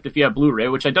 except if you have Blu-ray,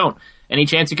 which I don't. Any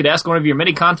chance you could ask one of your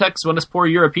many contacts when us poor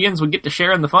Europeans would get to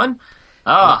share in the fun?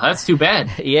 That's too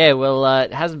bad. Yeah, well,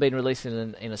 it hasn't been released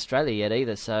in Australia yet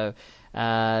either, so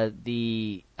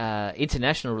the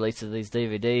international release of these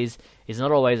DVDs is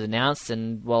not always announced,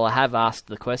 and while I have asked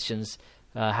the questions,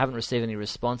 I haven't received any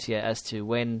response yet as to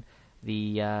when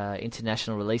the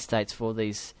international release dates for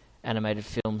these animated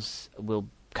films will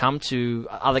come to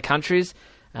other countries.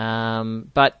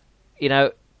 But, you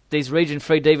know, these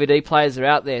region-free DVD players are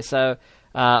out there, so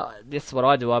that's what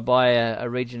I do. I buy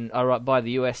I buy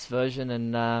the US version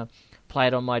and play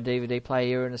it on my DVD player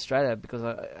here in Australia because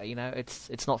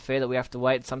it's not fair that we have to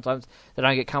wait. Sometimes they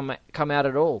don't get come out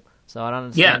at all. So I don't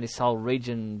understand this whole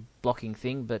region blocking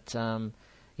thing, but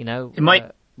we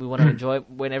want to enjoy it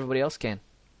when everybody else can.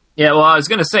 Yeah, well, I was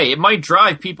going to say it might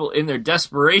drive people in their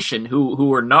desperation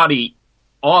who are naughty,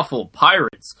 awful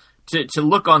pirates to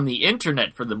look on the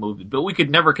internet for the movie, but we could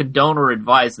never condone or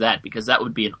advise that because that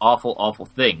would be an awful, awful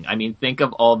thing. I mean, think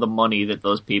of all the money that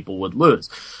those people would lose.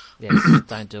 Yes,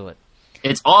 don't do it.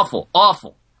 It's awful,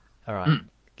 awful. All right,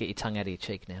 get your tongue out of your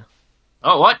cheek now.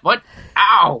 Oh, what?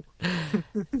 Ow!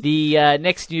 The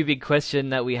next new big question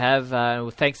that we have,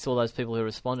 thanks to all those people who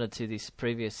responded to this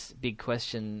previous big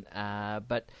question,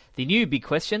 but the new big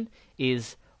question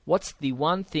is, what's the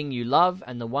one thing you love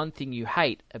and the one thing you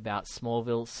hate about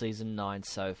Smallville Season 9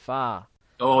 so far?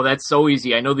 Oh, that's so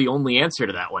easy. I know the only answer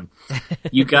to that one.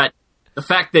 You got the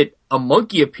fact that a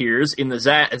monkey appears in the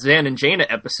Zan and Jaina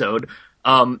episode,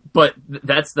 but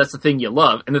that's the thing you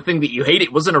love. And the thing that you hate,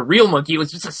 it wasn't a real monkey, it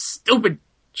was just a stupid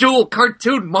jewel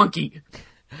cartoon monkey.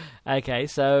 Okay,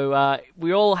 so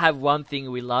we all have one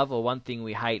thing we love or one thing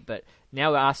we hate, but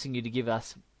now we're asking you to give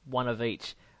us one of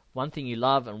each. One thing you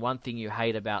love and one thing you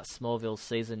hate about Smallville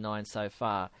Season 9 so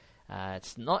far.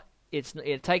 Neil's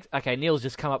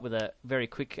just come up with a very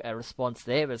quick response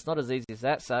there, but it's not as easy as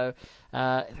that. So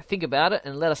think about it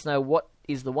and let us know what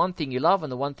is the one thing you love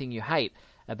and the one thing you hate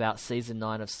about Season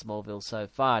 9 of Smallville so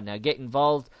far. Now get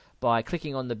involved by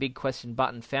clicking on the big question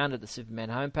button found at the Superman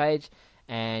homepage,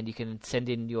 and you can send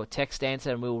in your text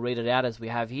answer and we'll read it out as we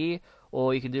have here,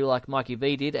 or you can do like Mikey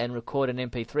B did and record an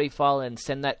MP3 file and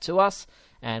send that to us,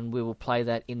 and we will play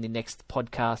that in the next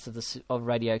podcast of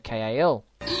Radio KAL.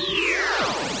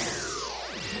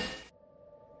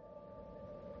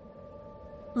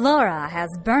 Laura has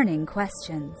burning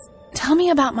questions. Tell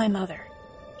me about my mother.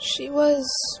 She was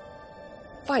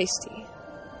feisty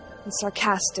and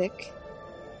sarcastic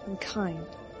and kind.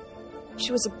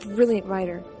 She was a brilliant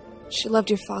writer. She loved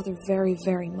your father very,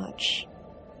 very much.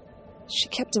 She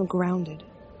kept him grounded.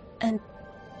 And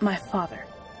my father.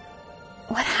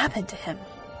 What happened to him?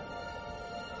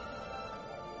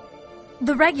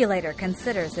 The regulator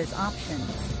considers his options.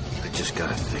 I just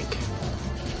gotta think.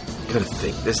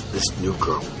 This new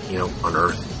girl, on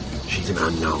Earth, she's an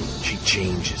unknown. She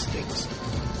changes things.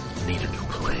 I need a new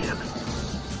plan.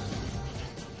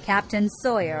 Captain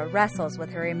Sawyer wrestles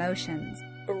with her emotions.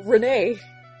 Renee.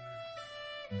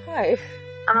 Hi.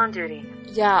 I'm on duty.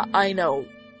 Yeah, I know.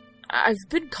 I've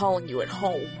been calling you at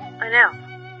home. I know.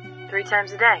 3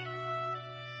 times a day.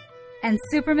 And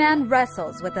Superman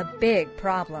wrestles with a big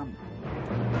problem.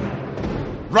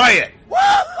 Riot!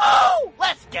 Woohoo!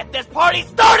 Let's get this party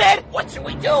started! What should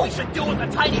we do? We should do what the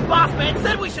tiny boss man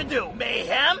said we should do.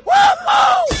 Mayhem?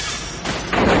 Woohoo!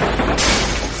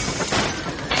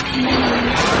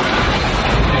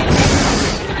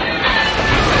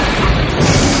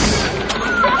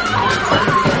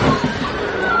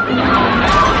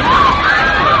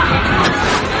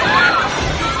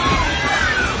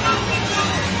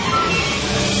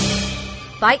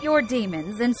 Fight Your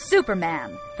Demons in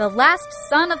Superman, The Last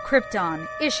Son of Krypton,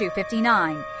 issue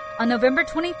 59, on November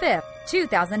 25th,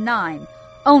 2009,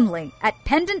 only at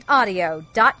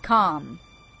PendantAudio.com.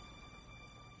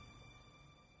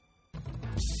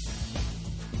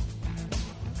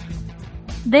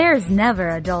 There's never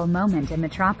a dull moment in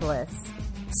Metropolis.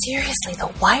 Seriously, though,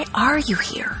 why are you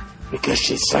here? Because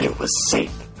she said it was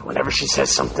safe. Whenever she says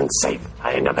something's safe,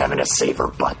 I end up having to save her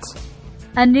butt.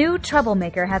 A new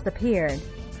troublemaker has appeared,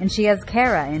 and she has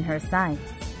Kara in her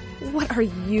sights. What are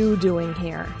you doing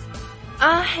here?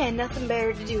 I had nothing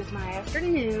better to do with my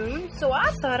afternoon, so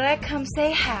I thought I'd come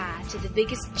say hi to the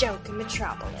biggest joke in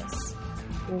Metropolis.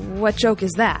 What joke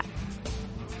is that?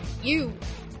 You.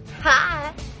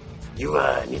 Hi. You,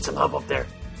 need some help up there?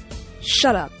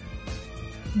 Shut up.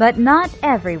 But not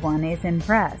everyone is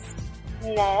impressed.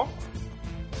 Nah.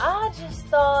 I just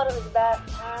thought it was about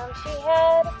time she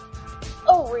had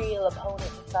a real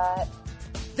opponent to fight.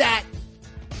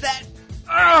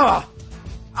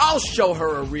 I'll show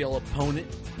her a real opponent.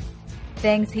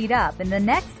 Things heat up in the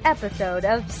next episode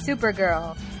of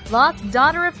Supergirl, Lost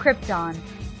Daughter of Krypton,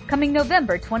 coming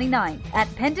November 29th at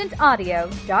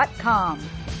PendantAudio.com.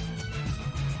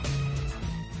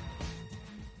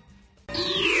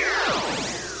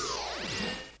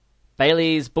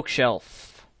 Bailey's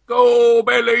Bookshelf. Go,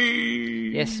 Bailey!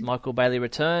 Yes, Michael Bailey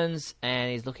returns,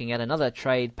 and he's looking at another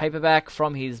trade paperback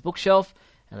from his bookshelf.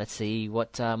 And let's see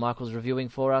what Michael's reviewing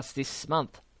for us this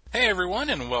month. Hey everyone,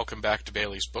 and welcome back to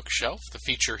Bailey's Bookshelf, the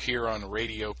feature here on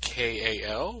Radio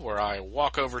KAL, where I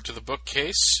walk over to the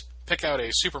bookcase, pick out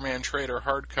a Superman Trader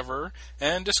hardcover,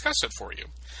 and discuss it for you.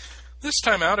 This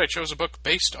time out, I chose a book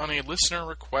based on a listener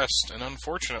request, and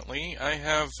unfortunately,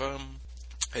 I've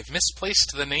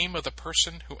misplaced the name of the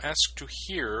person who asked to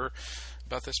hear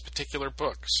about this particular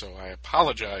book, so I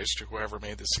apologize to whoever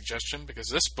made this suggestion, because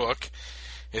this book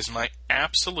is my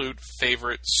absolute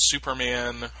favorite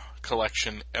Superman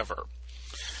collection ever.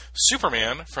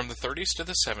 Superman, from the 30s to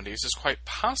the 70s, is quite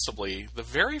possibly the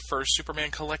very first Superman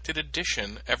collected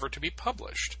edition ever to be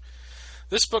published.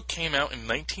 This book came out in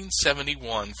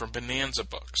 1971 from Bonanza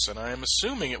Books, and I am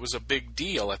assuming it was a big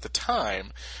deal at the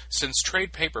time, since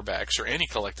trade paperbacks, or any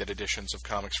collected editions of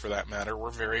comics for that matter,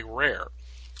 were very rare.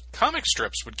 Comic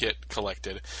strips would get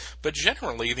collected, but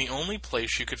generally the only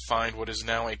place you could find what is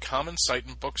now a common sight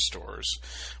in bookstores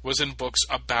was in books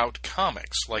about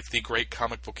comics, like The Great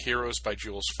Comic Book Heroes by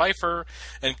Jules Feiffer,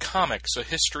 and Comics, A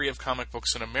History of Comic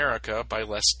Books in America by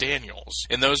Les Daniels.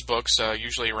 In those books,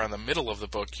 usually around the middle of the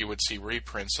book, you would see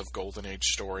reprints of Golden Age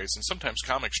stories, and sometimes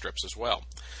comic strips as well.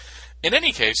 In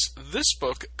any case, this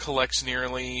book collects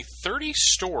nearly 30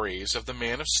 stories of the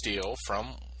Man of Steel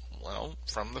from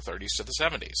the 30s to the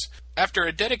 70s. After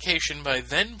a dedication by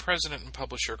then-President and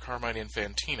publisher Carmine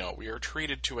Infantino, we are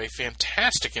treated to a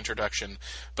fantastic introduction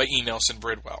by E. Nelson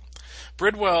Bridwell.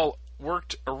 Bridwell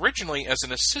worked originally as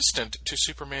an assistant to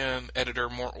Superman editor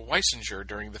Mort Weisinger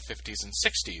during the 50s and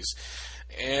 60s,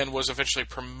 and was eventually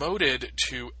promoted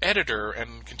to editor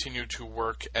and continued to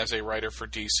work as a writer for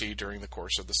DC during the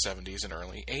course of the 70s and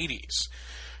early 80s.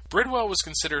 Bridwell was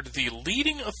considered the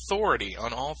leading authority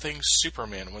on all things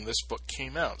Superman when this book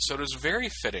came out, so it was very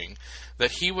fitting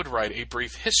that he would write a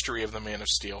brief history of the Man of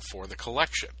Steel for the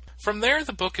collection. From there,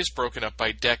 the book is broken up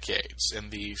by decades.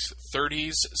 In the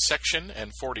 30s section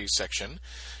and 40s section,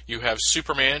 you have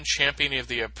Superman, Champion of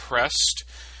the Oppressed,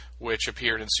 which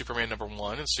appeared in Superman number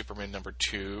 1 and Superman number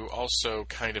 2, also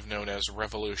kind of known as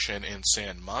Revolution in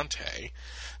San Monte.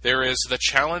 There is The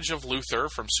Challenge of Luthor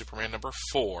from Superman number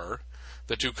 4,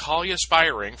 The Deucalia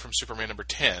Spyring from Superman number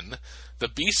 10, The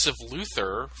Beasts of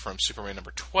Luthor from Superman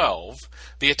number 12,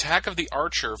 The Attack of the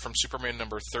Archer from Superman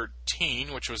number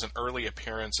 13, which was an early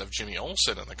appearance of Jimmy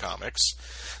Olsen in the comics,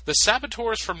 The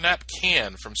Saboteurs from Nat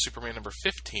Can from Superman number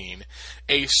 15,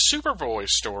 a Superboy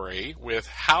story with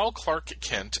How Clark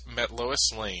Kent Met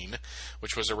Lois Lane,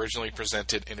 which was originally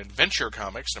presented in Adventure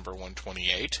Comics number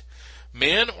 128,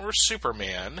 Man or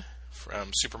Superman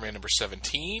from Superman number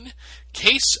 17,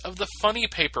 Case of the Funny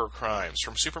Paper Crimes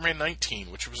from Superman 19,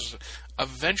 which was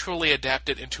eventually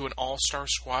adapted into an All-Star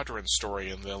Squadron story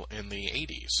in the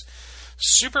 80s.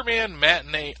 Superman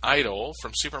Matinee Idol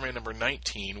from Superman number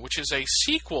 19, which is a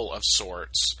sequel of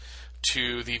sorts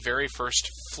to the very first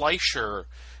Fleischer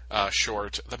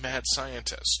short, The Mad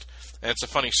Scientist. And it's a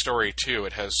funny story, too.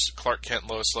 It has Clark Kent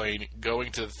and Lois Lane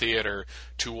going to the theater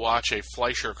to watch a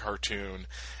Fleischer cartoon,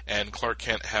 and Clark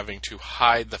Kent having to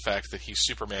hide the fact that he's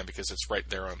Superman because it's right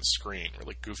there on the screen.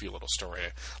 Really goofy little story.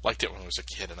 I liked it when I was a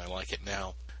kid, and I like it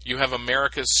now. You have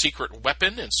America's Secret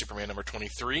Weapon in Superman number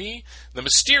 23, the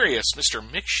mysterious Mr.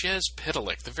 Mixhez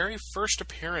Pitalik, the very first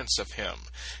appearance of him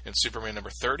in Superman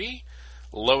number 30,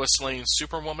 Lois Lane's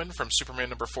Superwoman from Superman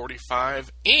number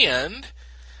 45, and,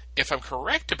 if I'm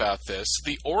correct about this,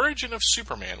 The Origin of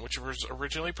Superman, which was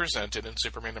originally presented in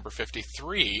Superman number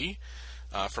 53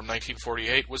 from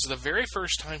 1948, was the very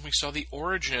first time we saw the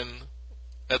origin,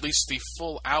 at least the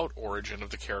full-out origin of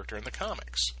the character in the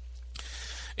comics.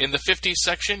 In the 50s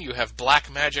section, you have Black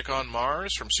Magic on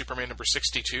Mars from Superman number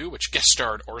 62, which guest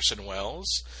starred Orson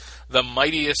Welles. The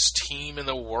Mightiest Team in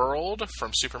the World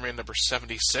from Superman number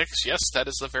 76. Yes, that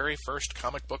is the very first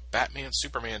comic book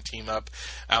Batman-Superman team-up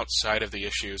outside of the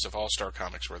issues of All-Star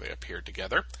Comics where they appeared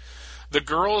together. The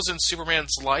Girls in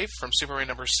Superman's Life from Superman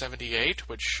number 78,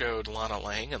 which showed Lana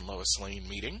Lang and Lois Lane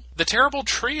meeting. The Terrible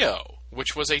Trio,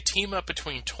 which was a team-up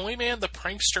between Toyman the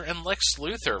Prankster and Lex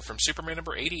Luthor from Superman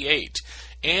number 88.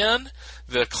 And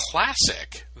the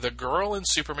classic, The Girl in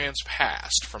Superman's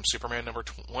Past from Superman number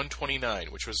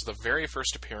 129, which was the very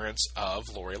first appearance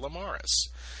of Lori Lamaris.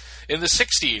 In the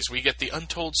 60s, we get The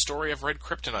Untold Story of Red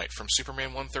Kryptonite from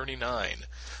Superman 139.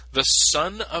 The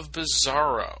Son of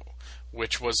Bizarro,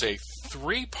 which was a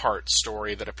 3-part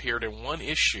story that appeared in one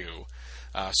issue,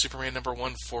 Superman number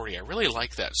 140. I really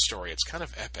like that story. It's kind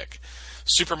of epic.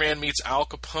 Superman meets Al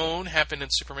Capone happened in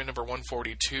Superman number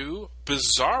 142.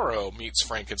 Bizarro meets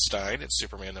Frankenstein in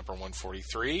Superman number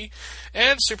 143.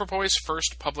 And Superboy's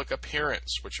first public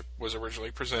appearance, which was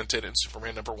originally presented in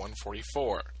Superman number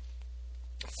 144.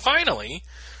 Finally,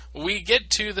 we get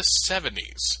to the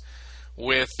 70s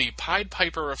with the Pied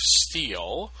Piper of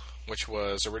Steel, which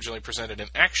was originally presented in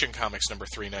Action Comics number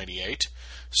 398.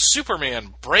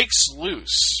 Superman breaks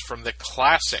loose from the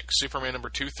classic Superman number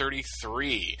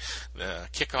 233, the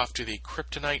kickoff to the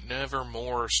Kryptonite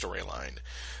Nevermore storyline.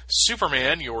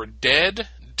 Superman, You're Dead,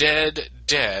 Dead,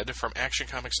 Dead from Action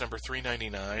Comics number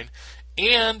 399,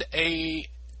 and a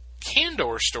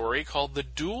Kandor story called The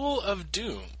Duel of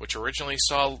Doom, which originally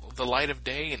saw the light of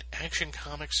day in Action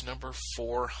Comics number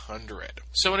 400.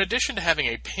 So in addition to having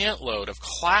a pantload of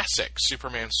classic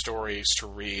Superman stories to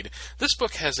read, this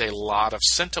book has a lot of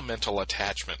sentimental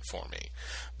attachment for me.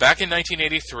 Back in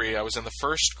 1983, I was in the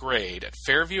first grade at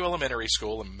Fairview Elementary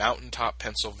School in Mountaintop,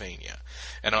 Pennsylvania.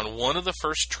 And on one of the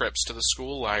first trips to the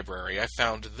school library, I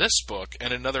found this book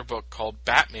and another book called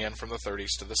Batman from the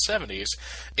 30s to the 70s,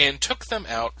 and took them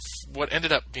out what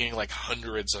ended up being like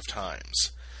hundreds of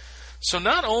times. So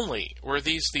not only were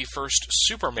these the first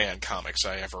Superman comics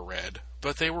I ever read,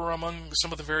 but they were among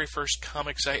some of the very first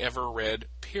comics I ever read,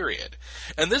 period.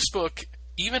 And this book,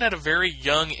 even at a very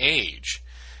young age,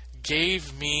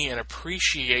 gave me an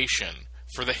appreciation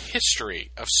for the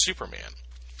history of Superman.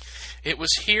 It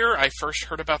was here I first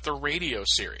heard about the radio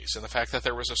series and the fact that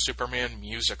there was a Superman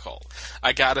musical.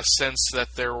 I got a sense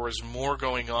that there was more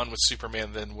going on with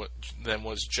Superman than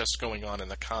was just going on in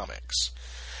the comics.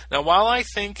 Now, while I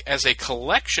think as a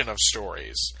collection of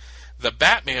stories, the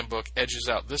Batman book edges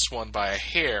out this one by a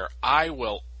hair, I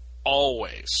will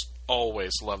always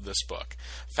loved this book.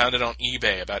 Found it on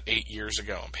eBay about 8 years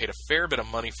ago and paid a fair bit of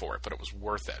money for it, but it was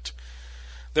worth it.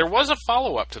 There was a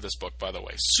follow-up to this book, by the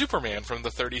way, Superman from the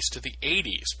 30s to the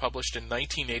 80s, published in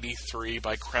 1983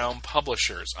 by Crown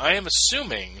Publishers. I am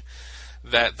assuming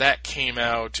that came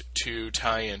out to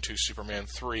tie into Superman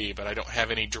 3, but I don't have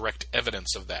any direct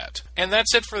evidence of that. And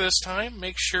that's it for this time.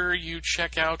 Make sure you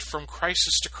check out From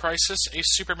Crisis to Crisis, a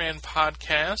Superman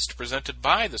podcast presented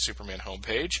by the Superman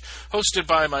homepage, hosted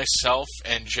by myself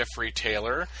and Jeffrey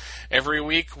Taylor. Every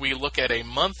week we look at a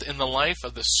month in the life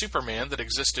of the Superman that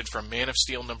existed from Man of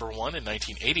Steel number 1 in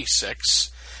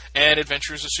 1986, and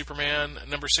Adventures of Superman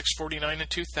number 649 in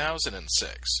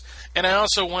 2006. And I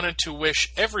also wanted to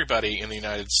wish everybody in the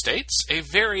United States a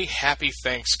very happy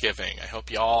Thanksgiving. I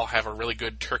hope you all have a really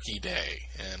good turkey day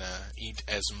and eat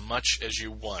as much as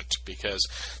you want, because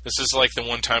this is like the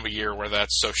one time a year where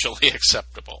that's socially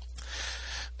acceptable.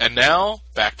 And now,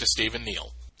 back to Steve and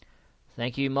Neil.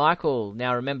 Thank you, Michael.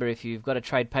 Now remember, if you've got a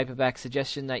trade paperback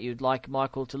suggestion that you'd like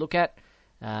Michael to look at,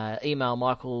 email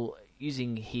Michael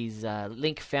using his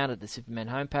link found at the Superman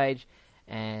homepage,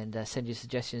 and send your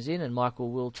suggestions in, and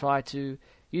Michael will try to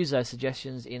use those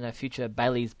suggestions in a future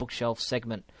Bailey's Bookshelf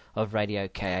segment of Radio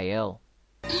KAL.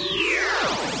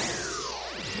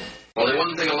 Only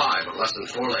one thing alive with less than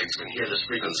 4 legs can hear this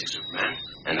frequency, Superman,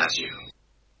 and that's you.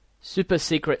 Super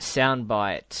secret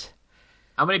soundbite.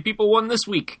 How many people won this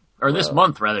week? Or this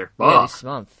month, rather. Yeah, this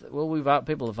month. Well,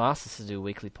 people have asked us to do a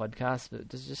weekly podcast, but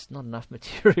there's just not enough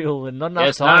material and not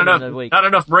enough time in a week. Not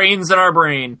enough brains in our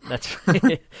brain. That's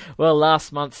right. Well,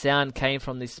 last month's sound came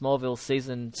from the Smallville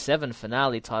Season 7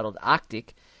 finale titled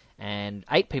Arctic, and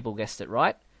 8 people guessed it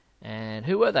right. And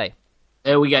who were they?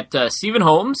 We got Stephen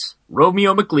Holmes,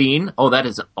 Romeo McLean. Oh, that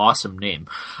is an awesome name.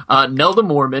 Nelda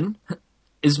Mormon,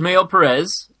 Ismael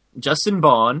Perez, Justin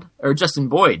Boyd,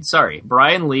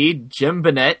 Brian Lee, Jim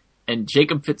Bennett, and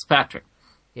Jacob Fitzpatrick.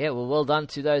 Yeah, well done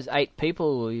to those 8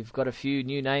 people. We've got a few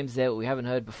new names there that we haven't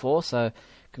heard before, so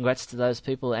congrats to those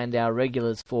people and our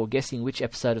regulars for guessing which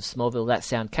episode of Smallville that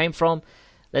sound came from.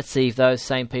 Let's see if those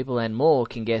same people and more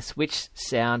can guess which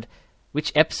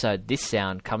episode this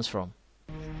sound comes from.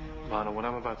 Lana, what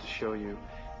I'm about to show you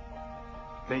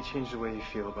may change the way you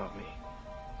feel about me.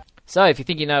 So, if you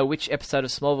think you know which episode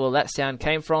of Smallville that sound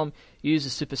came from, use the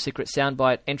super secret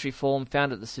soundbite entry form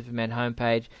found at the Superman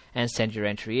homepage and send your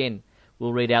entry in.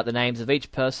 We'll read out the names of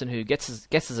each person who guesses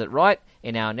it right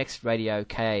in our next Radio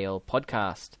KAL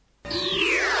podcast.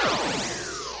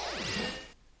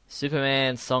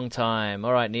 Superman song time.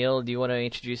 All right, Neil, do you want to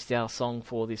introduce our song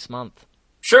for this month?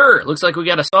 Sure. Looks like we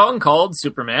got a song called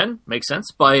Superman, makes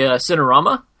sense, by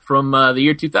Cinerama from the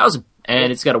year 2000.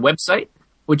 And it's got a website,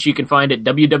 which you can find at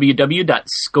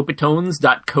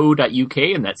www.scopitones.co.uk,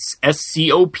 and that's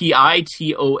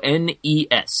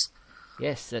SCOPITONES.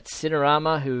 Yes, that's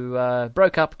Cinerama, who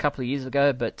broke up a couple of years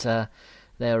ago, but they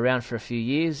were around for a few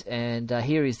years, and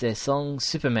here is their song,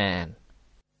 Superman.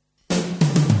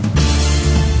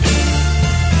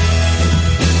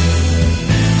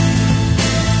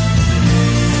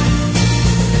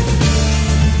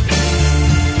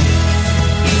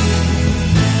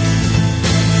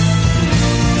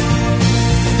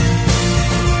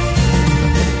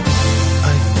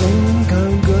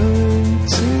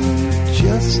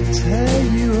 Tear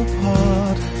you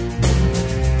apart,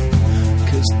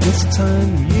 'cause this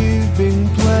time you've been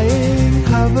playing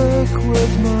havoc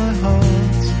with my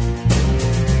heart.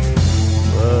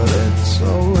 But it's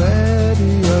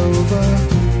already over,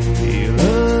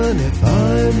 even if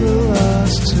I'm the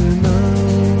last to know.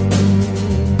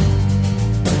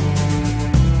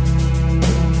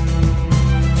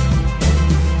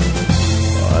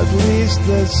 At least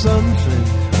there's something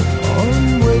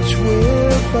on which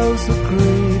we're both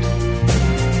agreed.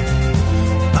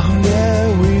 Oh yeah,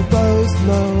 we both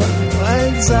know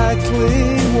exactly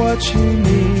what you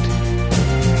need.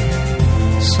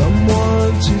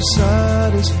 Someone to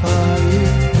satisfy you,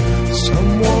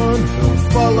 someone who'll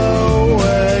follow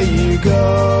where you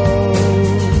go.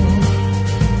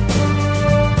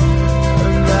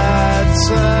 And that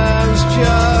sounds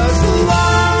just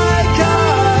like a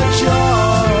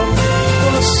job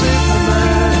for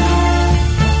Superman.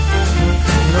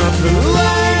 Not the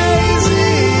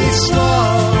lazy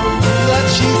slob that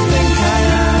you think I am.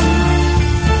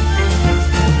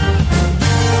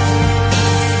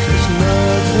 'Cause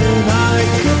nothing I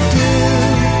could do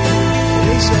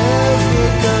is ever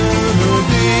gonna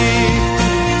be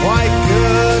quite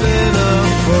good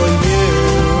enough for you.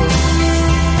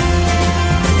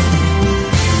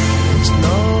 It's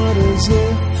not as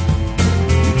if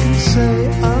you can say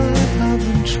I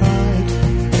haven't tried.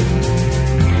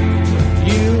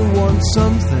 You want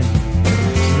something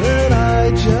that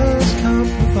I just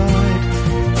can't provide.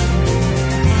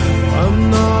 I'm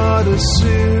not a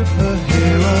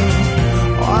superhero,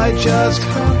 I just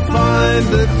can't find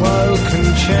the cloak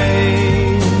and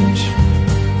change.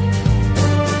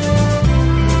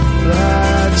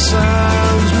 That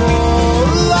sounds more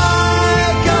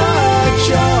like a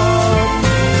job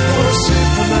for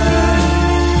Superman.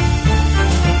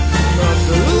 Not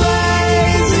the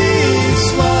lazy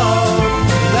slob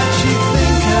that you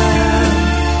think I am.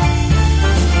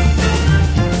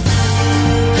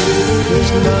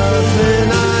 There's nothing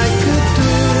I could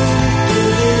do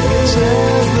is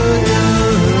ever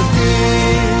gonna be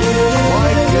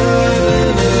quite good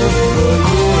enough for you.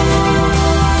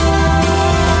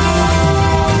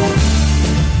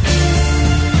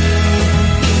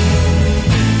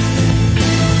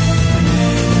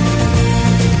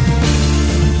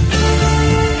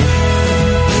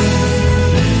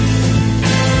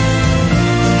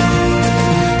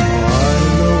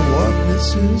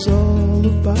 Is all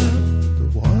about.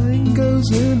 The wine goes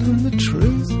in and the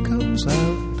truth comes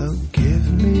out. Don't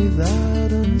give me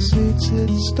that unseated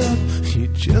stuff. You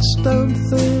just don't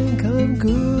think I'm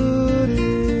good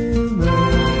enough.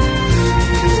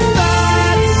 'Cause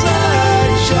that's a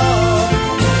job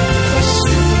for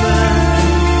Superman.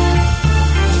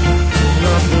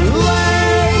 Not the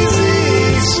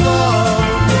lazy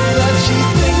slob that you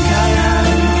think I am.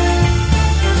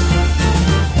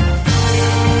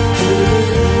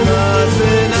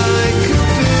 Nothing I could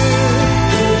do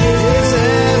is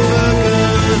ever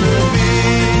gonna be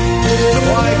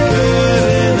quite good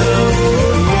enough for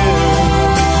you.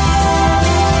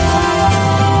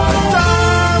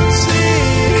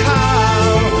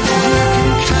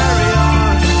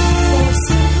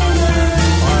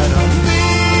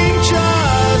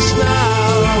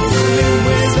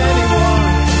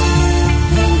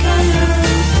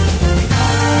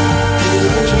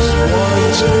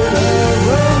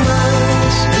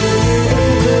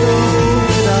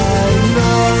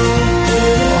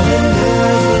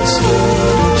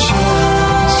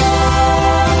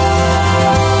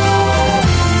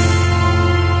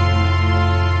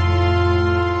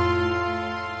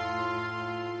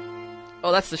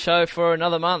 that's the show for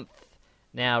another month.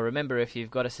 Now, remember, if you've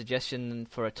got a suggestion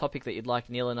for a topic that you'd like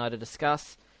Neil and I to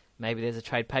discuss, maybe there's a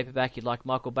trade paperback you'd like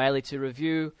Michael Bailey to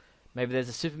review, maybe there's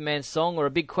a Superman song or a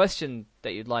big question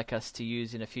that you'd like us to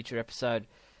use in a future episode,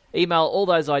 email all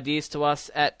those ideas to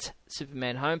us at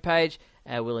Superman homepage,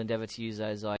 and we'll endeavour to use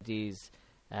those ideas.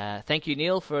 Thank you,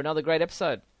 Neil, for another great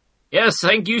episode. Yes,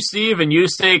 thank you, Steve, and you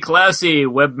stay classy,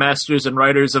 webmasters and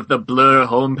writers of the Blur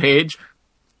homepage.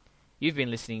 You've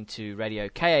been listening to Radio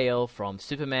KAL from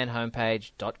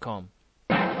SupermanHomepage.com.